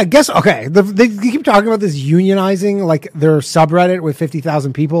men. Yeah, okay. They keep talking about this unionizing, like their subreddit with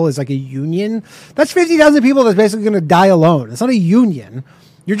 50,000 people is like a union. That's 50,000 people that's basically going to die alone. It's not a union.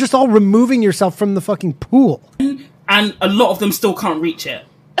 You're just all removing yourself from the fucking pool. And a lot of them still can't reach it.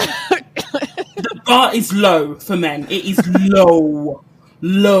 The bar is low for men. It is low.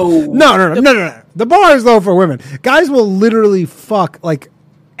 No. The bar is low for women. Guys will literally fuck like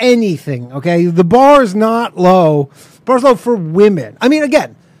anything, okay? The bar is not low. The bar is low for women. I mean,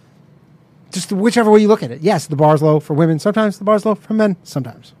 again, just whichever way you look at it. Yes, the bar is low for women. Sometimes the bar is low for men.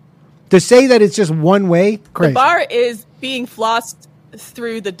 Sometimes. To say that it's just one way, crazy. The bar is being flossed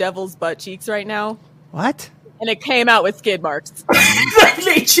through the devil's butt cheeks right now. What? And it came out with skid marks.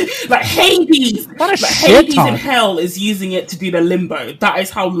 Literally, like Hades. What a Like shit Hades talk. in hell is using it to do the limbo. That is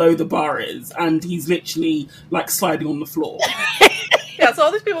how low the bar is. And he's literally like sliding on the floor. Yeah, so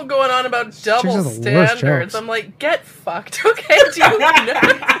all these people going on about double are the worst standards. jokes. I'm like, get fucked, okay?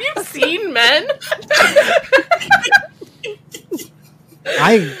 Have you seen men?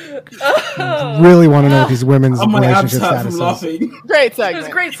 I really want to know these women's Oh, my abs relationship hurt from statuses. laughing. Great It was segment. a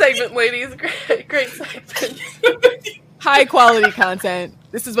great segment, ladies. Great segment. High quality content.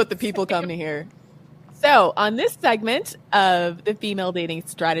 This is what the people come to hear. So, on this segment of the Female Dating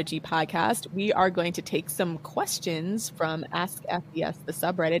Strategy podcast, we are going to take some questions from Ask FDS, the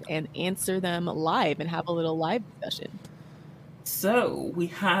subreddit, and answer them live and have a little live discussion. So, we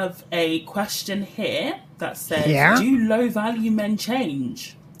have a question here that says, Yeah? do low value men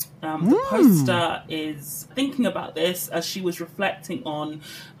change? The poster is thinking about this as she was reflecting on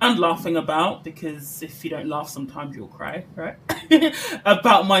and laughing about, because if you don't laugh sometimes you'll cry, right?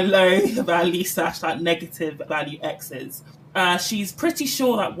 About my low value / like negative value exes. She's pretty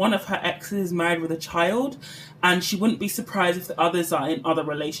sure that one of her exes is married with a child, and she wouldn't be surprised if the others are in other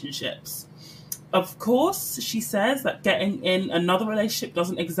relationships. Of course, she says that getting in another relationship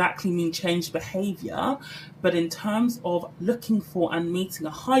doesn't exactly mean changed behaviour, but in terms of looking for and meeting a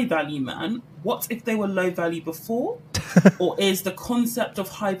high-value man, what if they were low-value before? Or is the concept of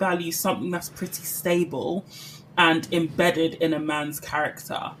high value something that's pretty stable and embedded in a man's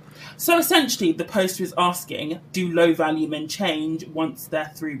character? So essentially, the poster is asking, do low-value men change once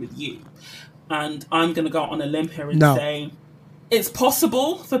they're through with you? And I'm going to go on a limb here and No. say it's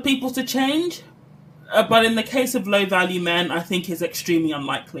possible for people to change. But in the case of low-value men, I think it's extremely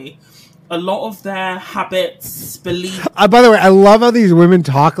unlikely. A lot of their habits, beliefs... By the way, I love how these women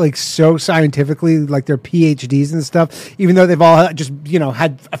talk like so scientifically, like their PhDs and stuff, even though they've all just,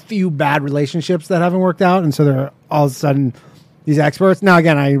 had a few bad relationships that haven't worked out. And so they're all of a sudden these experts. Now,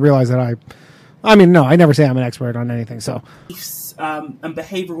 again, I realize that I never say I'm an expert on anything. So and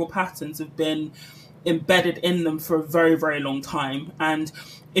behavioural patterns have been embedded in them for a very, very long time. And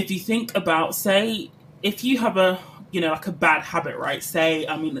if you think about, say, if you have a, like a bad habit, right? Say,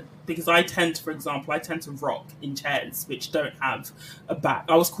 because I tend to rock in chairs which don't have a back.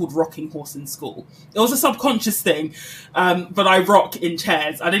 I was called Rocking Horse in school. It was a subconscious thing, but I rock in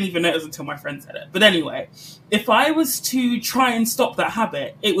chairs. I didn't even notice until my friend said it. But anyway, if I was to try and stop that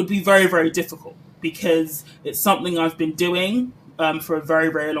habit, it would be very, very difficult because it's something I've been doing for a very,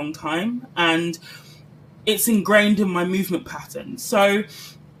 very long time, and it's ingrained in my movement pattern. So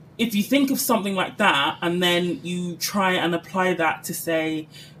if you think of something like that and then you try and apply that to, say,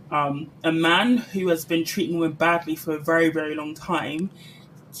 a man who has been treating women badly for a very, very long time,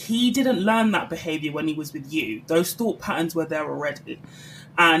 he didn't learn that behavior when he was with you. Those thought patterns were there already.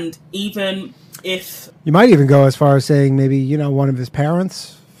 And even if... You might even go as far as saying maybe, one of his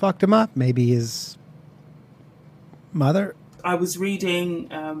parents fucked him up. Maybe his mother. I was reading,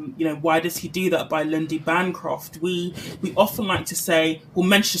 Why Does He Do That by Lindy Bancroft. We often like to say, well,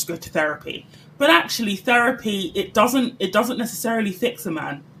 men should just go to therapy. But actually, therapy, it doesn't necessarily fix a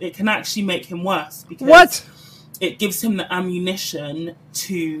man. It can actually make him worse. Because it gives him the ammunition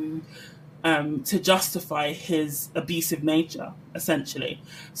to justify his abusive nature, essentially.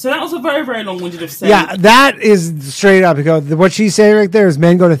 So that was a very, very long-winded way of saying. Yeah, that is straight up. Because what she's saying right there is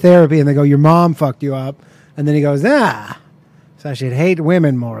men go to therapy and they go, your mom fucked you up. And then he goes, so I should hate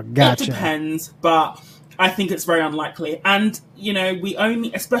women more. Gotcha. It depends, but I think it's very unlikely. And, we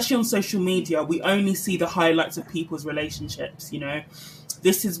only, especially on social media, we only see the highlights of people's relationships,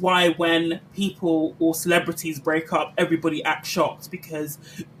 This is why when people or celebrities break up, everybody acts shocked because,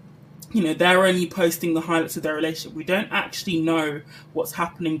 they're only posting the highlights of their relationship. We don't actually know what's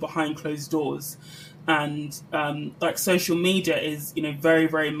happening behind closed doors. And, social media is, very,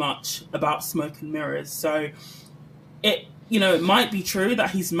 very much about smoke and mirrors. So it might be true that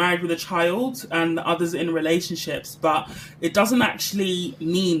he's married with a child and the others are in relationships, but it doesn't actually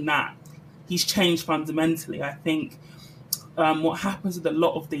mean that he's changed fundamentally. I think what happens with a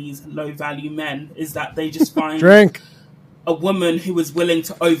lot of these low-value men is that they just find a woman who is willing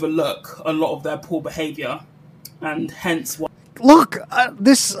to overlook a lot of their poor behavior, and hence why... Look,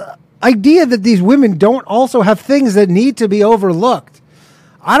 this idea that these women don't also have things that need to be overlooked.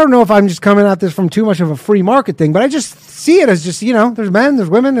 I don't know if I'm just coming at this from too much of a free market thing, but I just see it as just, there's men, there's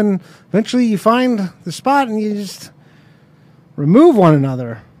women, and eventually you find the spot and you just remove one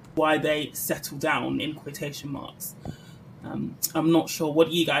another. Why they settle down, in quotation marks. I'm not sure. What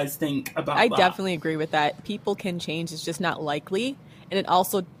do you guys think about that? I definitely agree with that. People can change. It's just not likely. And it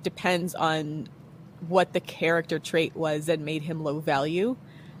also depends on what the character trait was that made him low value.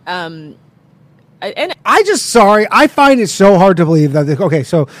 I find it so hard to believe that,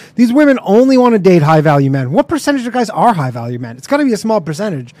 so these women only want to date high value men. What percentage of guys are high value men? It's got to be a small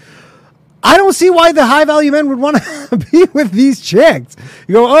percentage. I don't see why the high value men would want to be with these chicks.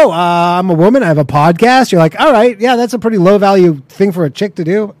 You go, I'm a woman, I have a podcast. You're like, all right, yeah, that's a pretty low value thing for a chick to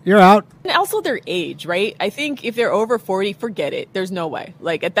do. You're out. And also their age, right? I think if they're over 40, forget it. There's no way.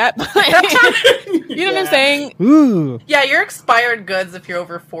 Like at that point, you know what I'm saying? Ooh. Yeah, you're expired goods if you're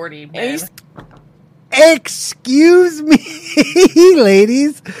over 40, man. Excuse me,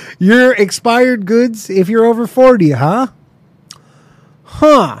 ladies. You're expired goods if you're over 40, huh?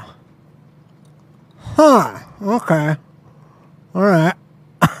 Huh. Okay. All right.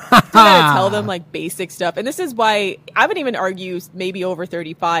 You gotta tell them like basic stuff. And this is why I would even argue maybe over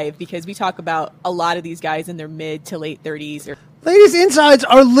 35, because we talk about a lot of these guys in their mid to late 30s. Ladies' insides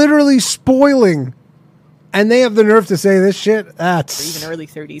are literally spoiling. And they have the nerve to say this shit. Or even early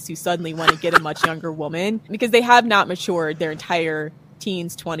 30s who suddenly want to get a much younger woman because they have not matured their entire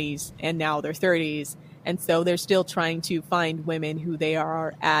teens, 20s, and now their 30s. And so they're still trying to find women who they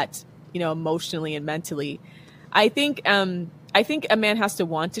are at, emotionally and mentally. I think a man has to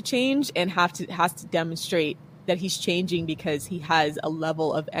want to change and has to demonstrate that he's changing because he has a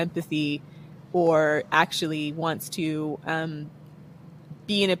level of empathy or actually wants to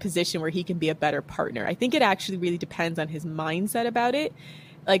be in a position where he can be a better partner. I think it actually really depends on his mindset about it.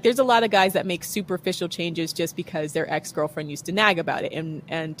 Like there's a lot of guys that make superficial changes just because their ex-girlfriend used to nag about it.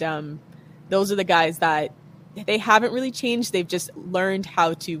 And those are the guys that they haven't really changed. They've just learned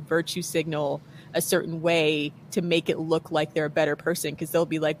how to virtue signal a certain way to make it look like they're a better person. Cause they'll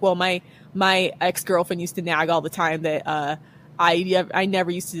be like, well, my ex-girlfriend used to nag all the time that, I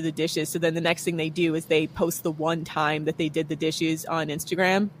never used to do the dishes. So then the next thing they do is they post the one time that they did the dishes on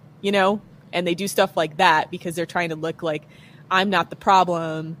Instagram, and they do stuff like that because they're trying to look like I'm not the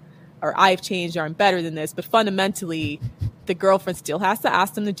problem or I've changed or I'm better than this. But fundamentally, the girlfriend still has to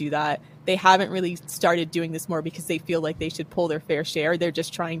ask them to do that. they haven't really started doing this more because they feel like they should pull their fair share. They're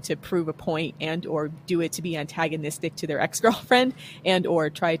just trying to prove a point and or do it to be antagonistic to their ex-girlfriend and or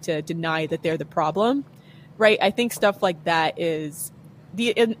try to deny that they're the problem, right? I think stuff like that is the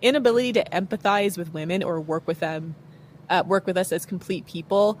inability to empathize with women or work with them, work with us as complete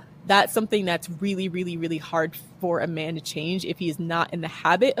people. That's something that's really, really, really hard for a man to change if he is not in the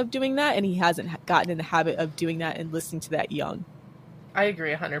habit of doing that, and he hasn't gotten in the habit of doing that and listening to that young. I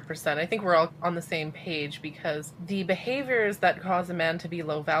agree 100%. I think we're all on the same page because the behaviors that cause a man to be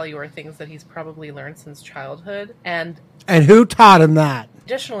low value are things that he's probably learned since childhood. And who taught him that?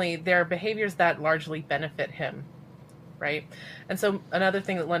 Additionally, they're behaviors that largely benefit him, right? And so another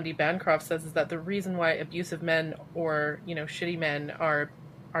thing that Lundy Bancroft says is that the reason why abusive men or, shitty men are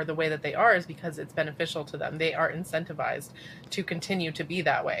the way that they are is because it's beneficial to them. They are incentivized to continue to be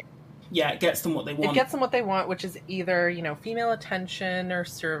that way. Yeah, it gets them what they want. It gets them what they want, which is either, female attention or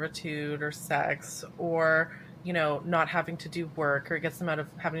servitude or sex or, not having to do work, or it gets them out of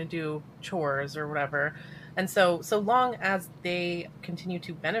having to do chores or whatever. And so long as they continue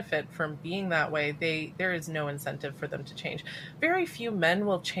to benefit from being that way, there is no incentive for them to change. Very few men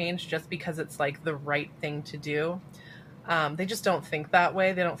will change just because it's like the right thing to do. They just don't think that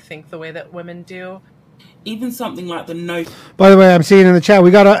way. They don't think the way that women do. Even something like the no. By the way, I'm seeing in the chat,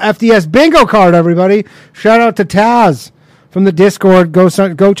 we got a FDS bingo card, everybody. Shout out to Taz from the Discord. Go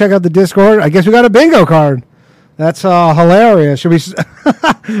check out the Discord. I guess we got a bingo card. That's hilarious. Should we?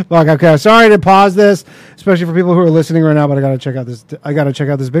 Look, okay. Sorry to pause this, especially for people who are listening right now, but I gotta check out this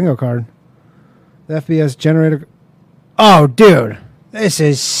bingo card. The FBS generator. Oh, dude, this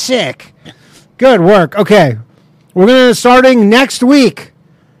is sick. Good work. Okay, we're gonna starting next week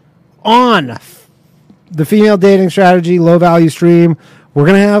on the Female Dating Strategy Low Value stream. We're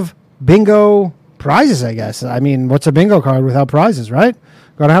going to have bingo prizes, I guess. I mean, what's a bingo card without prizes, right?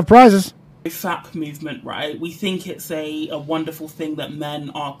 Got to have prizes. FAP movement, right? We think it's a wonderful thing that men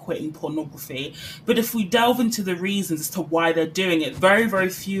are quitting pornography. But if we delve into the reasons as to why they're doing it, very, very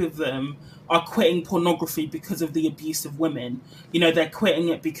few of them are quitting pornography because of the abuse of women. They're quitting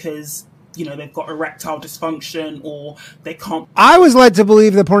it because they've got erectile dysfunction or they can't. I was led to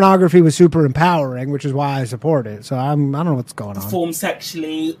believe that pornography was super empowering, which is why I support it. So I don't know what's going on. Perform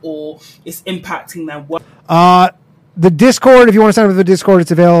sexually, or it's impacting their work. The Discord, if you want to sign up for the Discord,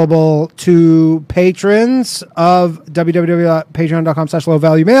 it's available to patrons of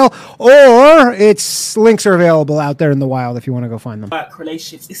www.patreon.com/lowvaluemale, or its links are available out there in the wild if you want to go find them. Work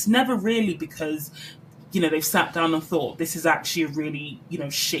relationships. It's never really because they've sat down and thought this is actually a really,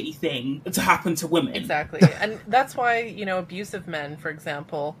 shitty thing to happen to women. Exactly. And that's why, abusive men, for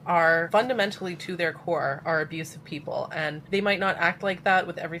example, are fundamentally to their core are abusive people. And they might not act like that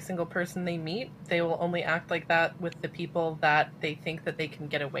with every single person they meet. They will only act like that with the people that they think that they can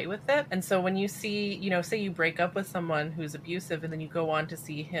get away with it. And so when you see, say you break up with someone who's abusive and then you go on to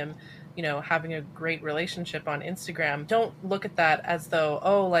see him having a great relationship on Instagram, don't look at that as though,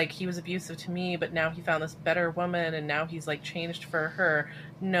 he was abusive to me, but now he found this better woman and now he's changed for her.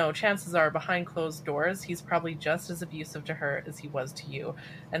 No, chances are behind closed doors, he's probably just as abusive to her as he was to you.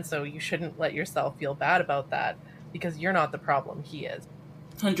 And so you shouldn't let yourself feel bad about that because you're not the problem, he is.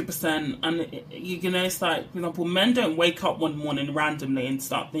 100%. And it's like, for example, men don't wake up one morning randomly and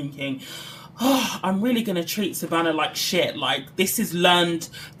start thinking, I'm really going to treat Savannah like shit. This is learned,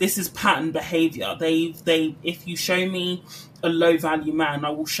 this is pattern behavior. If you show me a low value man,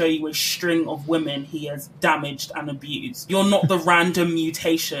 I will show you a string of women he has damaged and abused. You're not the random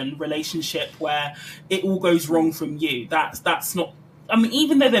mutation relationship where it all goes wrong from you. That's not. I mean,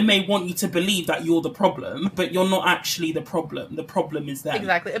 even though they may want you to believe that you're the problem, but you're not actually the problem. The problem is them.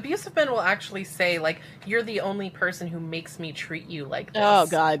 Exactly. Abusive men will actually say, you're the only person who makes me treat you like this. Oh,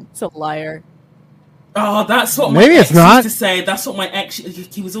 God. It's a liar. Oh, that's what maybe my it's ex not used to say. That's what my ex.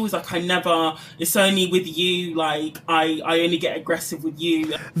 He was always like, it's only with you. I only get aggressive with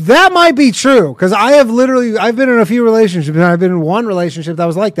you. That might be true because I've been in a few relationships and I've been in one relationship that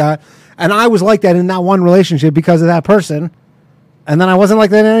was like that, and I was like that in that one relationship because of that person, and then I wasn't like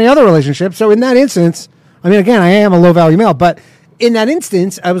that in any other relationship. So in that instance, I mean, again, I am a low value male, but in that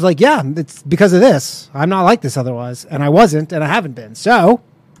instance, I was like, yeah, it's because of this. I'm not like this otherwise, and I wasn't, and I haven't been. So.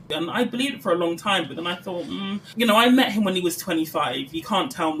 And I believed it for a long time, but then I thought, I met him when he was 25. You can't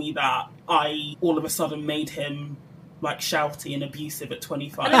tell me that I all of a sudden made him shouty and abusive at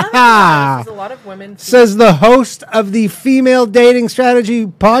 25. There's a lot of women says the host of the Female Dating Strategy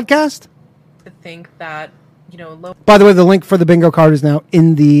podcast. To think that By the way, the link for the bingo card is now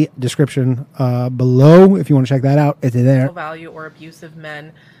in the description below. If you want to check that out, it's there. Low value or abusive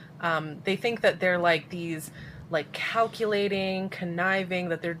men, they think that they're these like calculating, conniving,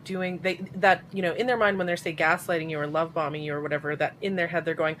 that they're doing, that, you know, in their mind when they're say gaslighting you or love bombing you or whatever, that in their head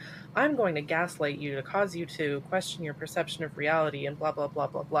they're going, I'm going to gaslight you to cause you to question your perception of reality and blah, blah, blah,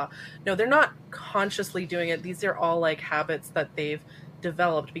 blah, blah. No, they're not consciously doing it. These are all like habits that they've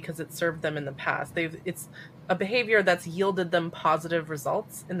developed because it served them in the past. It's a behavior that's yielded them positive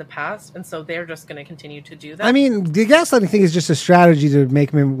results in the past, and so they're just going to continue to do that. I mean, the gaslighting thing is just a strategy to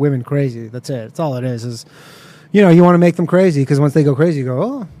make women crazy. That's it. That's all it is, you know, you want to make them crazy because once they go crazy, you go,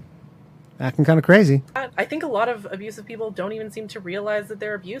 oh, acting kind of crazy. I think a lot of abusive people don't even seem to realize that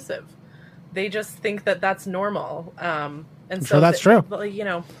they're abusive. They just think that that's normal. And I'm so sure that's true. You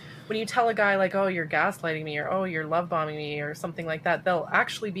know, when you tell a guy like, oh, you're gaslighting me, or oh, you're love bombing me, or something like that, they'll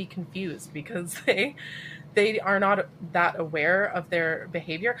actually be confused because they are not that aware of their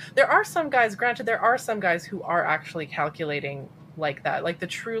behavior. There are some guys, granted, there are some guys who are actually calculating like that, like the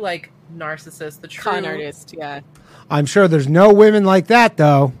true like narcissist, the true con artist. Yeah, I'm sure there's no women like that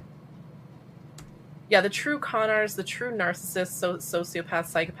though. Yeah, the true con artists, the true narcissists,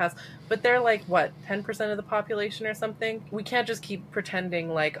 sociopaths, psychopaths, but they're like, what, 10% of the population or something? We can't just keep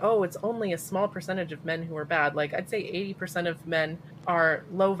pretending like, oh, it's only a small percentage of men who are bad. Like, I'd say 80% of men are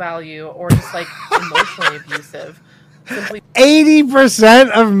low value or just like emotionally abusive. 80%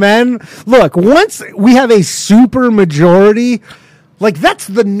 of men. Look, once we have a super majority, like that's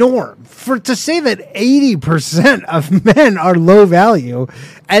the norm. For to say that 80% of men are low value,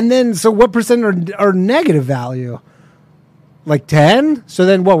 and then so what percent are negative value? Like 10? So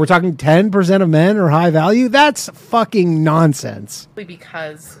then what? We're talking 10% of men are high value? That's fucking nonsense.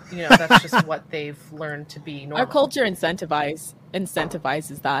 Because, you know, that's just what they've learned to be normal. Our culture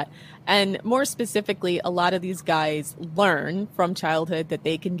incentivizes that. And more specifically, a lot of these guys learn from childhood that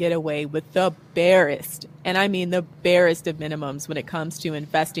they can get away with the barest, and I mean the barest of minimums when it comes to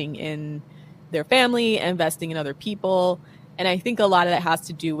investing in their family, investing in other people. And I think a lot of that has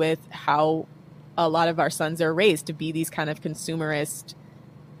to do with how a lot of our sons are raised to be these kind of consumerist.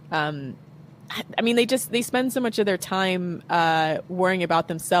 I mean, they spend so much of their time worrying about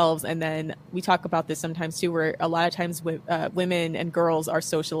themselves. And then we talk about this sometimes too, where a lot of times women and girls are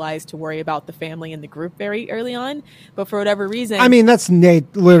socialized to worry about the family and the group very early on. But for whatever reason, I mean, that's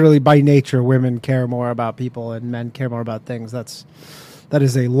literally by nature, women care more about people and men care more about things. That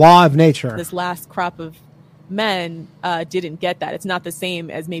is a law of nature. This last crop of men didn't get that. It's not the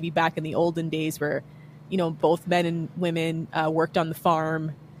same as maybe back in the olden days where, you know, both men and women worked on the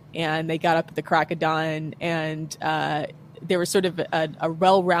farm and they got up at the crack of dawn, and there was sort of a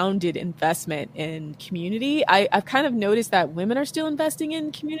well-rounded investment in community. I've kind of noticed that women are still investing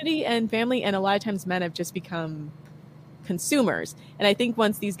in community and family, and a lot of times men have just become consumers. And I think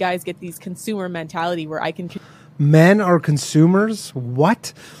once these guys get these consumer mentality where I can... Men are consumers?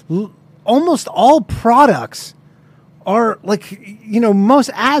 What? Almost all products are like, you know, most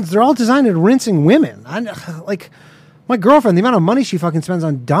ads, they're all designed at rinsing women. Like my girlfriend, the amount of money she fucking spends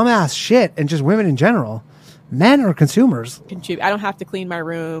on dumbass shit and just women in general. Men are consumers. I don't have to clean my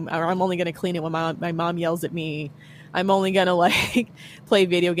room, or I'm only going to clean it when my mom yells at me. I'm only going to like play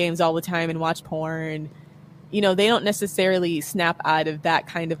video games all the time and watch porn. You know, they don't necessarily snap out of that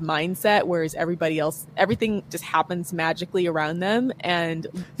kind of mindset, whereas everybody else, everything just happens magically around them. And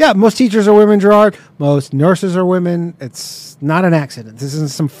yeah, most teachers are women, Gerard. Most nurses are women. It's not an accident. This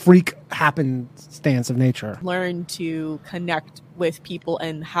isn't some freak happenstance of nature. Learn to connect with people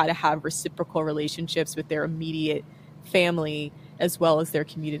and how to have reciprocal relationships with their immediate family as well as their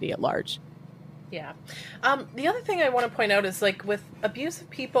community at large. Yeah. The other thing I want to point out is, like, with abusive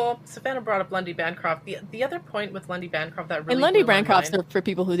people, Savannah brought up Lundy Bancroft. The other point with Lundy Bancroft that really... And Lundy Bancroft, for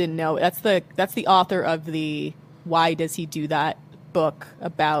people who didn't know, that's the author of the Why Does He Do That book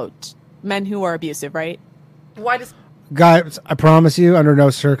about men who are abusive, right? Why does... Guys, I promise you, under no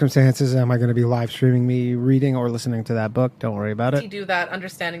circumstances am I going to be live streaming me reading or listening to that book. Don't worry about it. He do that,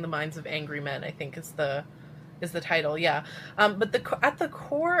 Understanding the Minds of Angry Men, I think is the title, yeah. But at the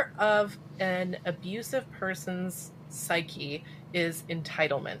core of an abusive person's psyche is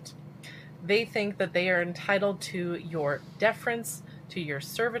entitlement. They think that they are entitled to your deference, to your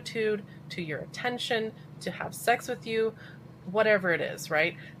servitude, to your attention, to have sex with you, whatever it is,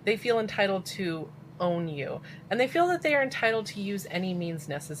 right? They feel entitled to own you. And they feel that they are entitled to use any means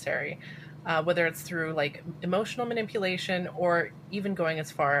necessary. Whether it's through like emotional manipulation or even going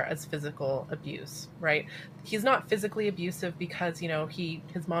as far as physical abuse, right? He's not physically abusive because, you know,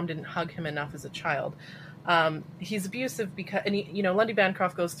 his mom didn't hug him enough as a child. He's abusive because, and Lundy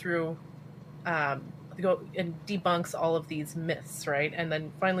Bancroft goes through, and debunks all of these myths, right? And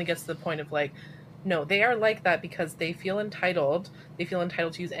then finally gets to the point of like, No, they are like that because they feel entitled. They feel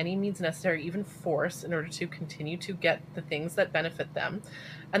entitled to use any means necessary, even force, in order to continue to get the things that benefit them.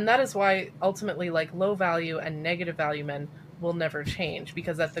 And that is why ultimately, like, low value and negative value men will never change,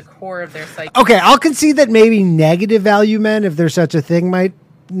 because at the core of their psyche. Okay, I'll concede that maybe negative value men, if there's such a thing, might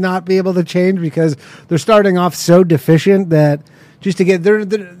not be able to change because they're starting off so deficient that just to get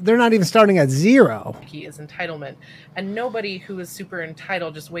they're not even starting at zero. He is entitlement, and nobody who is super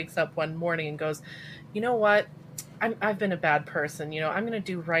entitled just wakes up one morning and goes, you know what, I've been a bad person, you know, I'm going to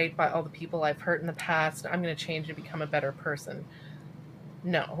do right by all the people I've hurt in the past, I'm going to change and become a better person.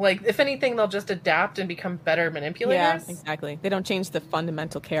 No, like, if anything, they'll just adapt and become better manipulators. Yeah, exactly. They don't change the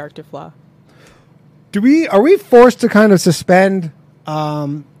fundamental character flaw. Are we forced to kind of suspend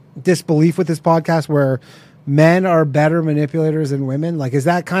disbelief with this podcast where men are better manipulators than women? Like, is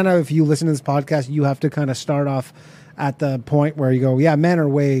that kind of, if you listen to this podcast, you have to kind of start off at the point where you go, yeah, men are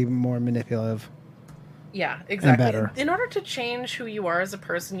way more manipulative. Yeah, exactly. And better. In order to change who you are as a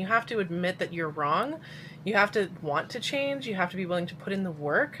person, you have to admit that you're wrong. You have to want to change. You have to be willing to put in the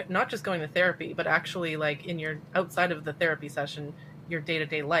work, not just going to therapy, but actually, like, in your outside of the therapy session, your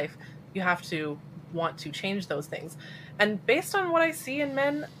day-to-day life, you have to want to change those things. And based on what I see in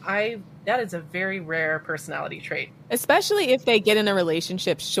men, that is a very rare personality trait. Especially if they get in a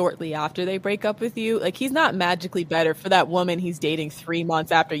relationship shortly after they break up with you. Like, he's not magically better for that woman he's dating 3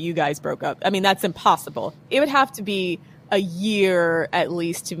 months after you guys broke up. I mean, that's impossible. It would have to be a year at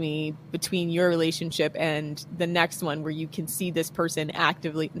least to me between your relationship and the next one where you can see this person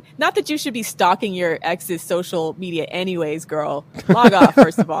actively. Not that you should be stalking your ex's social media anyways, girl. Log off,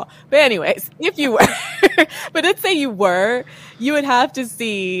 first of all. But anyways, if you were, but let's say you were, you would have to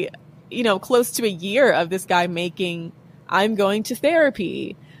see, you know, close to a year of this guy making, I'm going to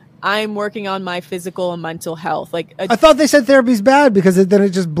therapy, I'm working on my physical and mental health. Like, I thought they said therapy's bad because then it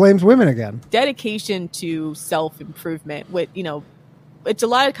just blames women again. Dedication to self-improvement. With, you know, it's a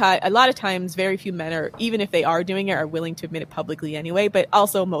lot of times very few men are, even if they are doing it, are willing to admit it publicly anyway. But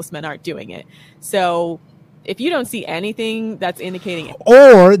also most men aren't doing it. So if you don't see anything that's indicating it,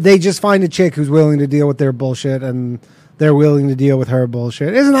 or they just find a chick who's willing to deal with their bullshit and they're willing to deal with her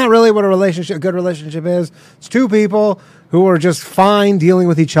bullshit. Isn't that really what a good relationship is? It's two people who are just fine dealing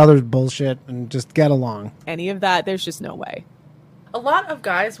with each other's bullshit and just get along. Any of that, there's just no way. A lot of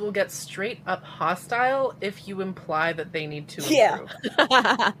guys will get straight up hostile if you imply that they need to improve.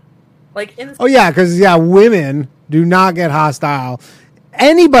 Yeah. Like, oh yeah, because women do not get hostile.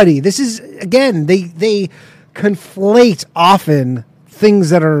 Anybody, this is, again, they conflate often things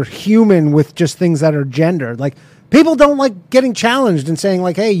that are human with just things that are gendered. Like, people don't like getting challenged and saying,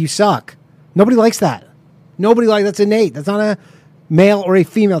 like, hey, you suck. Nobody likes that. That's innate. That's not a male or a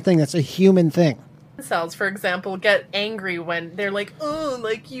female thing. That's a human thing. Incels, for example, get angry when they're like, oh,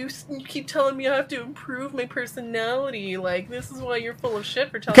 like, you keep telling me I have to improve my personality. Like, this is why you're full of shit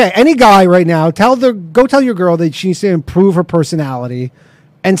for telling me. Okay, any guy right now, go tell your girl that she needs to improve her personality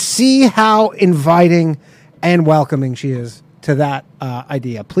and see how inviting and welcoming she is to that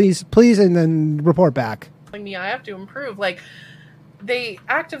idea. Please, and then report back. Me, I have to improve. Like, they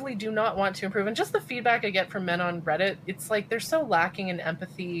actively do not want to improve. And just the feedback I get from men on Reddit, it's like they're so lacking in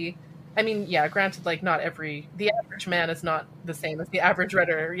empathy. I mean, yeah, granted, like, the average man is not the same as the average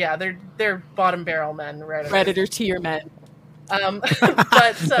Redditor. Yeah, they're bottom barrel men, Redditor tier men. But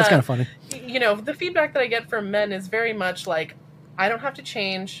that's kind of funny. You know, the feedback that I get from men is very much like, I don't have to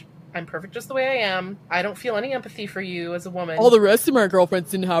change. I'm perfect just the way I am. I don't feel any empathy for you as a woman. All the rest of my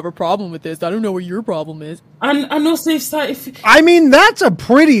girlfriends didn't have a problem with this. I don't know what your problem is. And also, I mean, that's a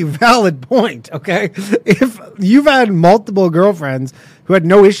pretty valid point, okay? If you've had multiple girlfriends who had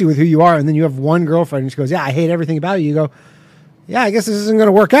no issue with who you are, and then you have one girlfriend and she goes, yeah, I hate everything about you go, yeah, I guess this isn't going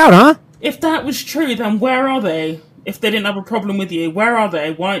to work out, huh? If that was true, then where are they? If they didn't have a problem with you, where are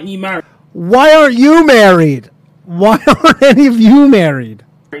they? Why aren't you married? Why aren't you married? Why aren't any of you married?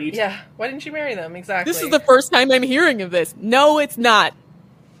 Yeah, why didn't you marry them? Exactly. This is the first time I'm hearing of this. No, it's not.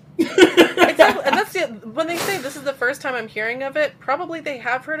 Exactly. And that's when they say this is the first time I'm hearing of it, probably they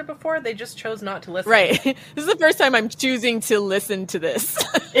have heard it before, they just chose not to listen. Right. This is the first time I'm choosing to listen to this.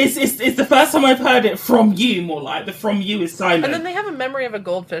 It's the first time I've heard it from you, more like. The from you is silent. And then they have a memory of a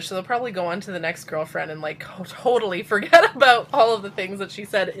goldfish, so they'll probably go on to the next girlfriend and, like, totally forget about all of the things that she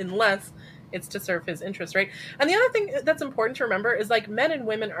said, unless it's to serve his interest, right? And the other thing that's important to remember is, like, men and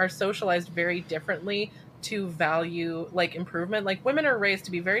women are socialized very differently to value, like, improvement. Like, women are raised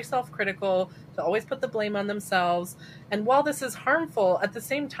to be very self-critical, to always put the blame on themselves. And while this is harmful, at the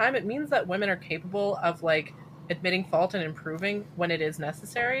same time, it means that women are capable of, like, admitting fault and improving when it is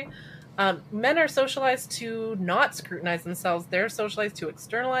necessary. Men are socialized to not scrutinize themselves. They're socialized to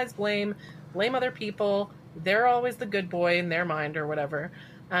externalize blame, blame other people. They're always the good boy in their mind or whatever.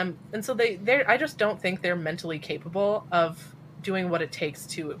 And so I just don't think they're mentally capable of doing what it takes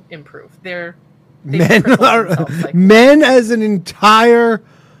to improve. Men as the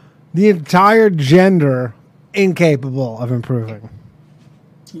entire gender incapable of improving.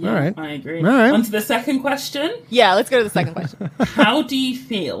 Yeah, all right. I agree. All right. On to the second question. Yeah, let's go to the second question. How do you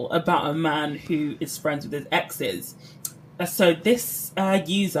feel about a man who is friends with his exes? So this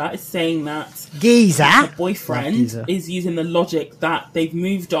user is saying that the boyfriend is using the logic that they've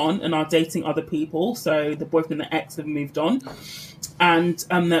moved on and are dating other people. So the boyfriend and the ex have moved on, and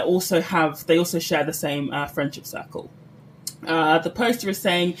they also share the same friendship circle. The poster is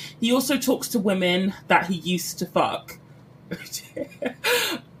saying he also talks to women that he used to fuck.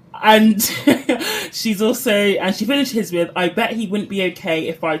 And she finishes with, I bet he wouldn't be okay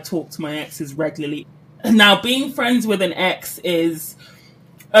if I talked to my exes regularly. Now, being friends with an ex is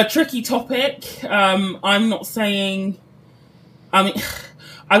a tricky topic. I'm not saying,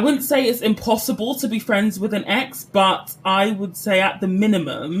 I wouldn't say it's impossible to be friends with an ex, but I would say at the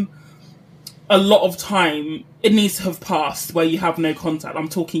minimum, a lot of time it needs to have passed where you have no contact. I'm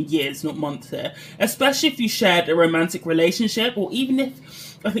talking years, not months here. Especially if you shared a romantic relationship, or even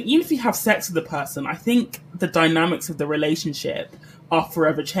if you have sex with the person, I think the dynamics of the relationship are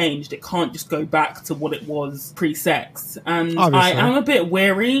forever changed. It can't just go back to what it was pre-sex. And obviously, I am a bit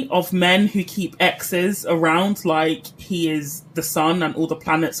wary of men who keep exes around like he is the sun and all the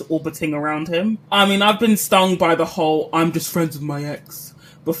planets are orbiting around him. I mean, I've been stung by the whole, I'm just friends with my ex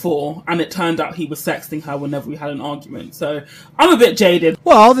before, and it turned out he was sexting her whenever we had an argument. So I'm a bit jaded.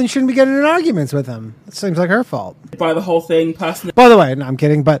 Well, then you shouldn't be getting in arguments with him. It seems like her fault. By the whole thing, personally. By the way, no, I'm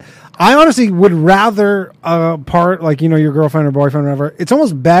kidding, but I honestly would rather part, like, your girlfriend or boyfriend or whatever. It's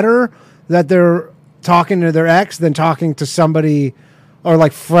almost better that they're talking to their ex than talking to somebody or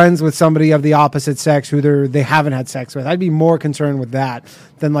like friends with somebody of the opposite sex who they haven't had sex with. I'd be more concerned with that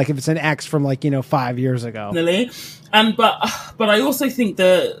than like if it's an ex from 5 years ago. And but I also think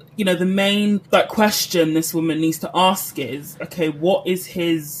the main question this woman needs to ask is, okay, what is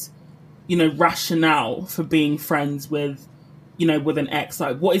his rationale for being friends with with an ex?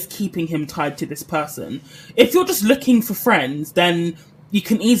 Like, what is keeping him tied to this person? If you're just looking for friends, then you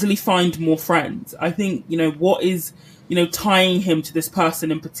can easily find more friends. I think what is tying him to this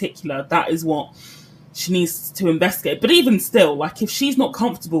person in particular, that is what she needs to investigate. But even still, like, if she's not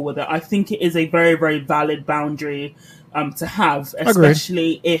comfortable with it, I think it is a very, very valid boundary to have,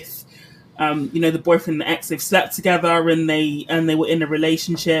 especially if the boyfriend and the ex, they've slept together and they were in a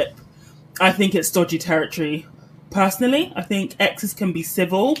relationship. I think it's dodgy territory. Personally, I think exes can be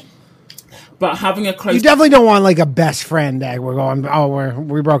civil, but having a close... You definitely don't want like a best friend that we're going,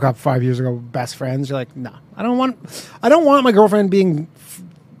 we broke up 5 years ago, best friends. You're like, no, I don't want my girlfriend being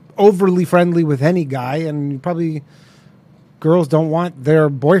overly friendly with any guy, and probably girls don't want their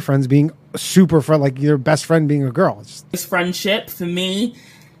boyfriends being super friendly, like their best friend being a girl. This friendship for me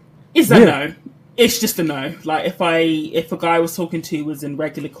is a no. It's just a no. Like, if a guy I was talking to was in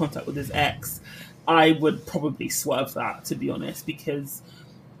regular contact with his ex, I would probably swerve that, to be honest, because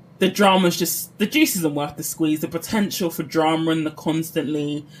the drama's just, the juice isn't worth the squeeze. The potential for drama and the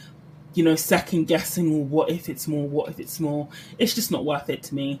constantly, second guessing, or what if it's more, it's just not worth it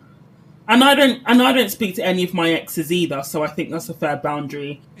to me. And I don't speak to any of my exes either, so I think that's a fair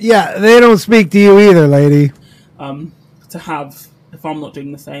boundary. Yeah, they don't speak to you either, lady. To have, if I'm not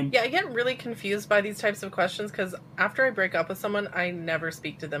doing the same. Yeah, I get really confused by these types of questions because after I break up with someone, I never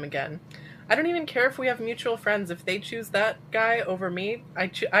speak to them again. I don't even care if we have mutual friends. If they choose that guy over me,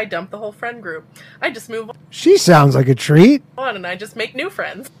 I dump the whole friend group. I just move on. She sounds like a treat. And I just make new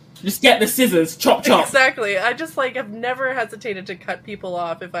friends. Just get the scissors, chop, chop. Exactly. I just have never hesitated to cut people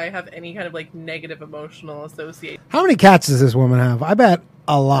off if I have any kind of negative emotional association. How many cats does this woman have? I bet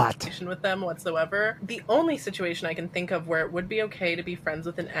a lot. With them whatsoever. The only situation I can think of where it would be okay to be friends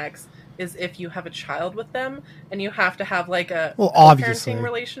with an ex is if you have a child with them and you have to have a parenting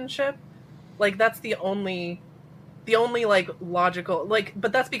relationship. That's the only logical,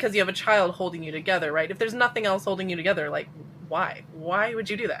 but that's because you have a child holding you together, right? If there's nothing else holding you together, why would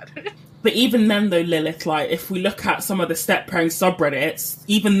you do that? But even then, though, Lilith, if we look at some of the step-pairing subreddits,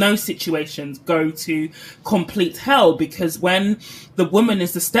 even those situations go to complete hell, because when the woman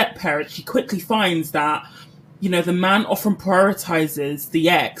is the step-parent, she quickly finds that, the man often prioritizes the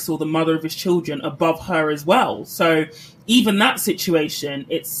ex or the mother of his children above her as well. So even that situation,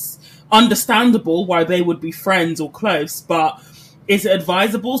 it's understandable why they would be friends or close, but is it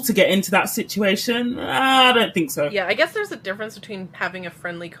advisable to get into that situation? I don't think so. Yeah, I guess there's a difference between having a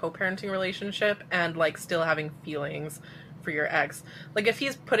friendly co-parenting relationship and still having feelings for your ex. Like, if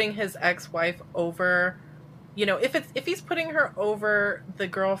he's putting his ex-wife over, you know, if he's putting her over the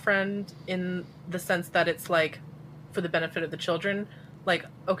girlfriend in the sense that it's like for the benefit of the children, like,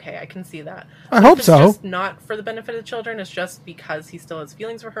 okay, I can see that. I hope so. If it's just not for the benefit of the children, it's just because he still has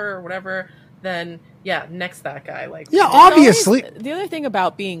feelings for her or whatever, then yeah, next that guy. Like, yeah, obviously. The other thing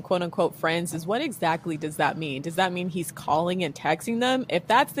about being quote unquote friends is, what exactly does that mean? Does that mean he's calling and texting them? If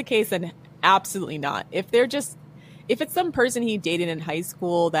that's the case, then absolutely not. If it's some person he dated in high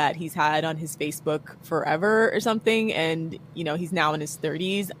school that he's had on his Facebook forever or something, and, you know, he's now in his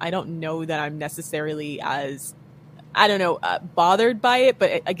 30s, I don't know that I'm necessarily as, bothered by it.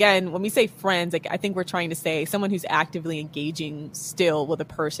 But again, when we say friends, like, I think we're trying to say someone who's actively engaging still with a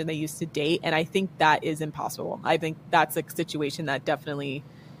person they used to date. And I think that is impossible. I think that's a situation that definitely,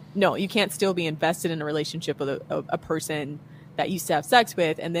 no, you can't still be invested in a relationship with a person that you used to have sex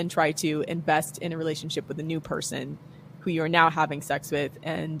with and then try to invest in a relationship with a new person who you are now having sex with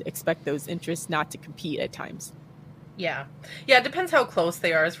and expect those interests not to compete at times. Yeah. Yeah, it depends how close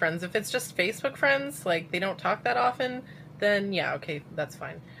they are as friends. If it's just Facebook friends, like, they don't talk that often, then yeah, okay, that's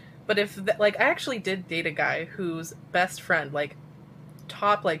fine. But if, I actually did date a guy whose best friend, like,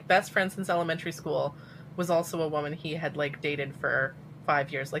 top, like, best friend since elementary school, was also a woman he had, like, dated for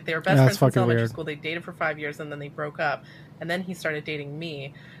 5 years. Like, they were best friends since elementary school. They dated for 5 years, and then they broke up. And then he started dating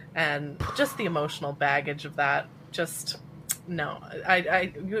me. And just the emotional baggage of that, just... No,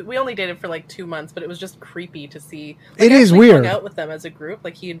 we only dated for like 2 months, but it was just creepy to see. Like, it is weird. Hung out with them as a group.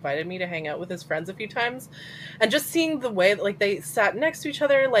 Like, he invited me to hang out with his friends a few times, and just seeing the way that, like, they sat next to each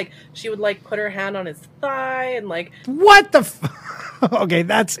other. Like, she would, like, put her hand on his thigh and, like, what the okay,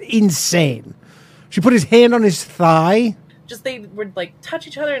 that's insane. She put his hand on his thigh. Just they would, like, touch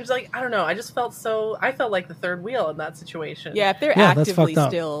each other and just, like, I don't know. I felt like the third wheel in that situation. Yeah, if they're actively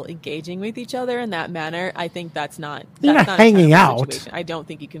still engaging with each other in that manner, I think that's not hanging out. Situation. I don't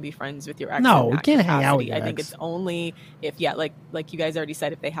think you can be friends with your ex. No, you can't hang out with your I think it's only if, like you guys already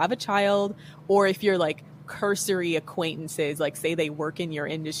said, if they have a child, or if you're, like, cursory acquaintances, like, say they work in your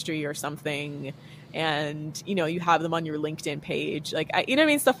industry or something, and, you know, you have them on your LinkedIn page, like, you know what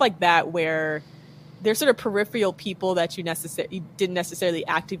I mean, stuff like that, where they're sort of peripheral people that you didn't necessarily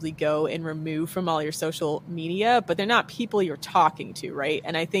actively go and remove from all your social media, but they're not people you're talking to, right?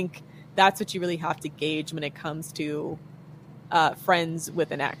 And I think that's what you really have to gauge when it comes to friends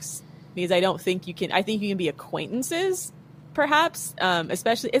with an ex, because I think you can be acquaintances, perhaps,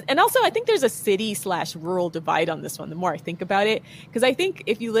 especially, and also I think there's a city/rural divide on this one. The more I think about it, because I think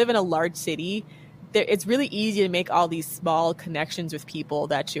if you live in a large city, it's really easy to make all these small connections with people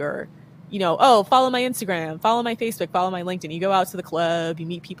that you're, you know, oh, follow my Instagram, follow my Facebook, follow my LinkedIn. You go out to the club, you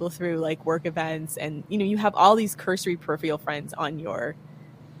meet people through, like, work events, and, you know, you have all these cursory peripheral friends on your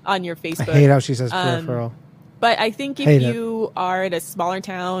Facebook. I hate how she says peripheral. But I think if you are at a smaller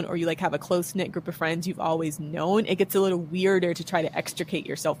town, or you, like, have a close-knit group of friends you've always known, it gets a little weirder to try to extricate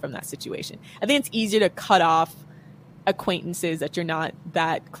yourself from that situation. I think it's easier to cut off acquaintances that you're not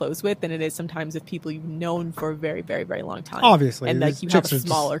that close with than it is sometimes with people you've known for a very, very, very long time. Obviously. And, like, you have a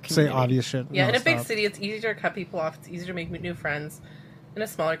smaller community. Say obvious shit. Yeah, in a big city, it's easier to cut people off. It's easier to make new friends. In a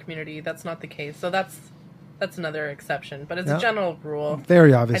smaller community, that's not the case. So that's another exception. But as a general rule,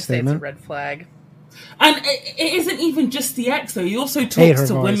 very obvious I'd say statement. it's a red flag. And it isn't even just the ex, though. He also talks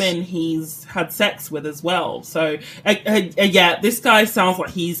to women he's had sex with as well. So, yeah, this guy sounds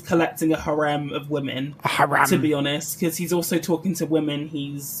like he's collecting a harem of women, to be honest, because he's also talking to women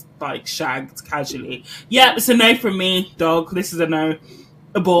he's, like, shagged casually. Yeah, it's a no from me, dog. This is a no.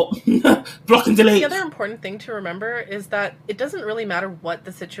 Abort. Block and delete. The other important thing to remember is that it doesn't really matter what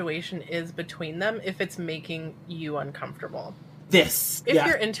the situation is between them if it's making you uncomfortable. If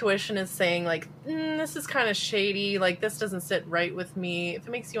your intuition is saying, like, this is kind of shady, like, this doesn't sit right with me, if it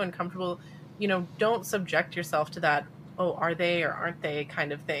makes you uncomfortable, you know, don't subject yourself to that, oh, are they or aren't they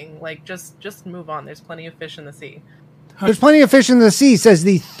kind of thing. Like, just move on. There's plenty of fish in the sea. There's plenty of fish in the sea, says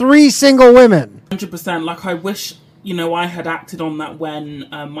the 3 single women. 100%. Like, I wish, you know, I had acted on that when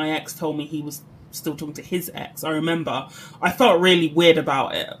my ex told me he was still talking to his ex. I remember I felt really weird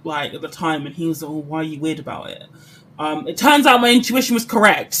about it, like, at the time, and he was like, oh, why are you weird about it? It turns out my intuition was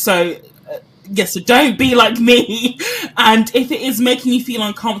correct. So, so don't be like me. And if it is making you feel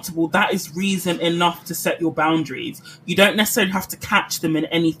uncomfortable, that is reason enough to set your boundaries. You don't necessarily have to catch them in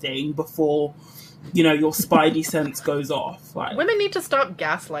anything before, you know, your spidey sense goes off. Like, women need to stop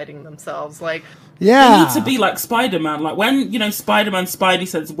gaslighting themselves. Like, yeah, they need to be like Spider-Man. Like, when, you know, Spider-Man's spidey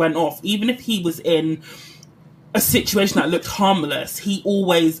sense went off, even if he was in a situation that looked harmless, he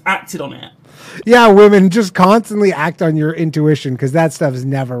always acted on it. Yeah, women just constantly act on your intuition because that stuff is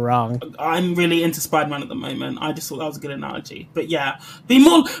never wrong. I'm really into Spider-Man at the moment. I just thought that was a good analogy. But yeah, be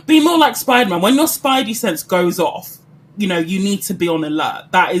more like Spider-Man. When your Spidey sense goes off, you need to be on alert.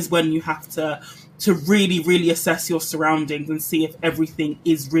 That is when you have to really, really assess your surroundings and see if everything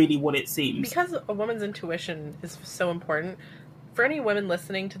is really what it seems. Because a woman's intuition is so important. For any women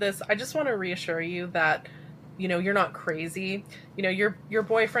listening to this, I just want to reassure you that you're not crazy. Your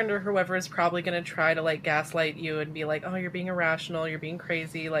boyfriend or whoever is probably going to try to like gaslight you and be like, oh, you're being irrational, you're being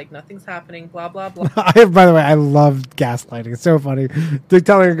crazy, like nothing's happening, blah, blah, blah. By the way, I love gaslighting. It's so funny. They're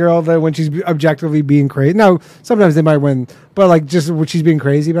telling a girl that when she's objectively being crazy. No, sometimes they might win, but like just when she's being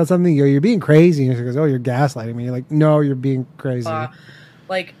crazy about something, you're being crazy. And she goes, oh, you're gaslighting me. You're like, no, you're being crazy.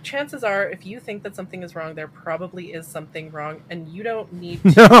 Like, chances are, if you think that something is wrong, there probably is something wrong, and you don't need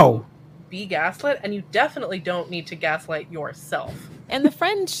to be gaslit, and you definitely don't need to gaslight yourself. And the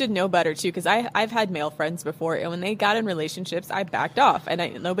friend should know better too, because I've had male friends before, and when they got in relationships, I backed off,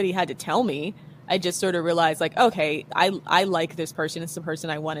 and nobody had to tell me. I just sort of realized, like, okay, I like this person. It's the person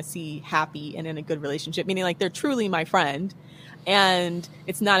I want to see happy and in a good relationship, meaning like they're truly my friend, and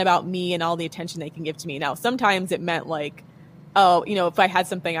it's not about me and all the attention they can give to me. Now, sometimes it meant like, oh, if I had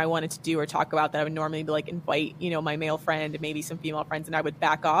something I wanted to do or talk about that I would normally be like invite, my male friend and maybe some female friends, and I would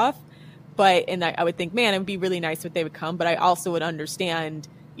back off. And I would think, man, it would be really nice if they would come. But I also would understand,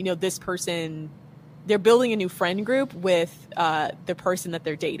 this person, they're building a new friend group with the person that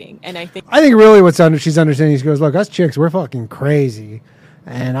they're dating. And I think really she's understanding, she goes, look, us chicks, we're fucking crazy.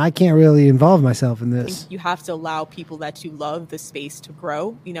 And I can't really involve myself in this. You have to allow people that you love the space to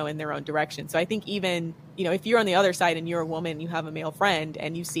grow, in their own direction. So I think even, if you're on the other side and you're a woman, you have a male friend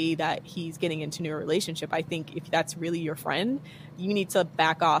and you see that he's getting into a new relationship, I think if that's really your friend, you need to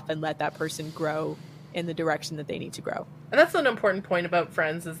back off and let that person grow in the direction that they need to grow. And that's an important point about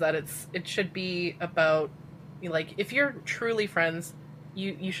friends, is that it should be about, like, if you're truly friends,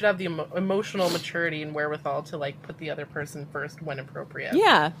 you should have the emotional maturity and wherewithal to like put the other person first when appropriate.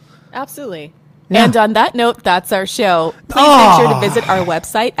 Yeah, absolutely. Yeah. And on that note, that's our show. Please make sure to visit our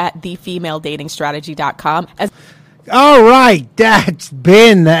website at thefemaledatingstrategy.com. All right, that's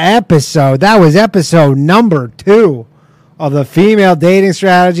been the episode. That was episode number 2 of the Female Dating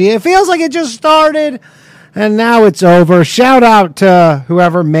Strategy. It feels like it just started and now it's over. Shout out to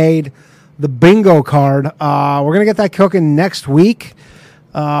whoever made the bingo card. We're going to get that cooking next week.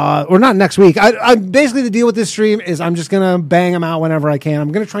 Or not next week. I basically, the deal with this stream is I'm just going to bang them out whenever I can.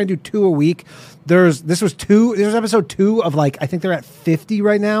 I'm going to try and do 2 a week. This was episode 2 of like, I think they're at 50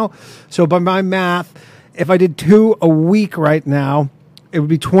 right now. So by my math, if I did 2 a week right now, it would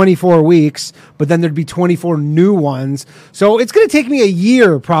be 24 weeks, but then there'd be 24 new ones. So it's going to take me a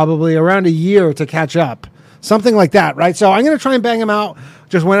year, probably around a year to catch up. Something like that, right? So I'm going to try and bang them out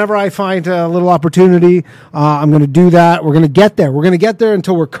just whenever I find a little opportunity. I'm going to do that. We're going to get there. We're going to get there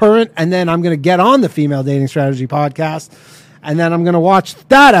until we're current, and then I'm going to get on the Female Dating Strategy podcast, and then I'm going to watch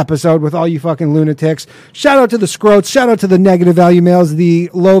that episode with all you fucking lunatics. Shout out to the scrotes. Shout out to the negative value males,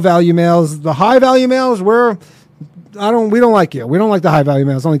 the low value males, the high value males. We don't like you. We don't like the high value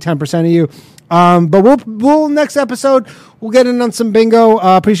males. Only 10% of you. But we'll next episode, we'll get in on some bingo.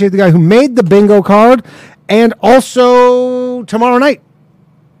 Appreciate the guy who made the bingo card. And also tomorrow night,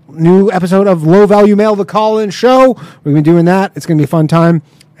 new episode of Low Value Mail, the call-in show. We've been doing that. It's going to be a fun time.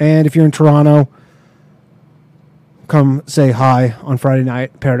 And if you're in Toronto, come say hi on Friday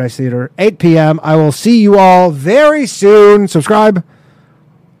night, Paradise Theater, 8 p.m. I will see you all very soon. Subscribe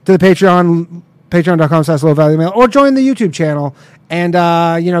to the Patreon, patreon.com/lowvaluemail, or join the YouTube channel and,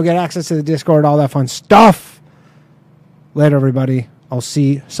 get access to the Discord, all that fun stuff. Later, everybody. I'll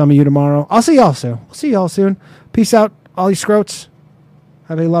see some of you tomorrow. I'll see y'all soon. We'll see y'all soon. Peace out, all you scrotes.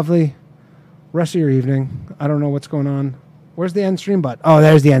 Have a lovely rest of your evening. I don't know what's going on. Where's the end stream button? Oh,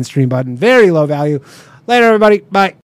 there's the end stream button. Very low value. Later, everybody. Bye.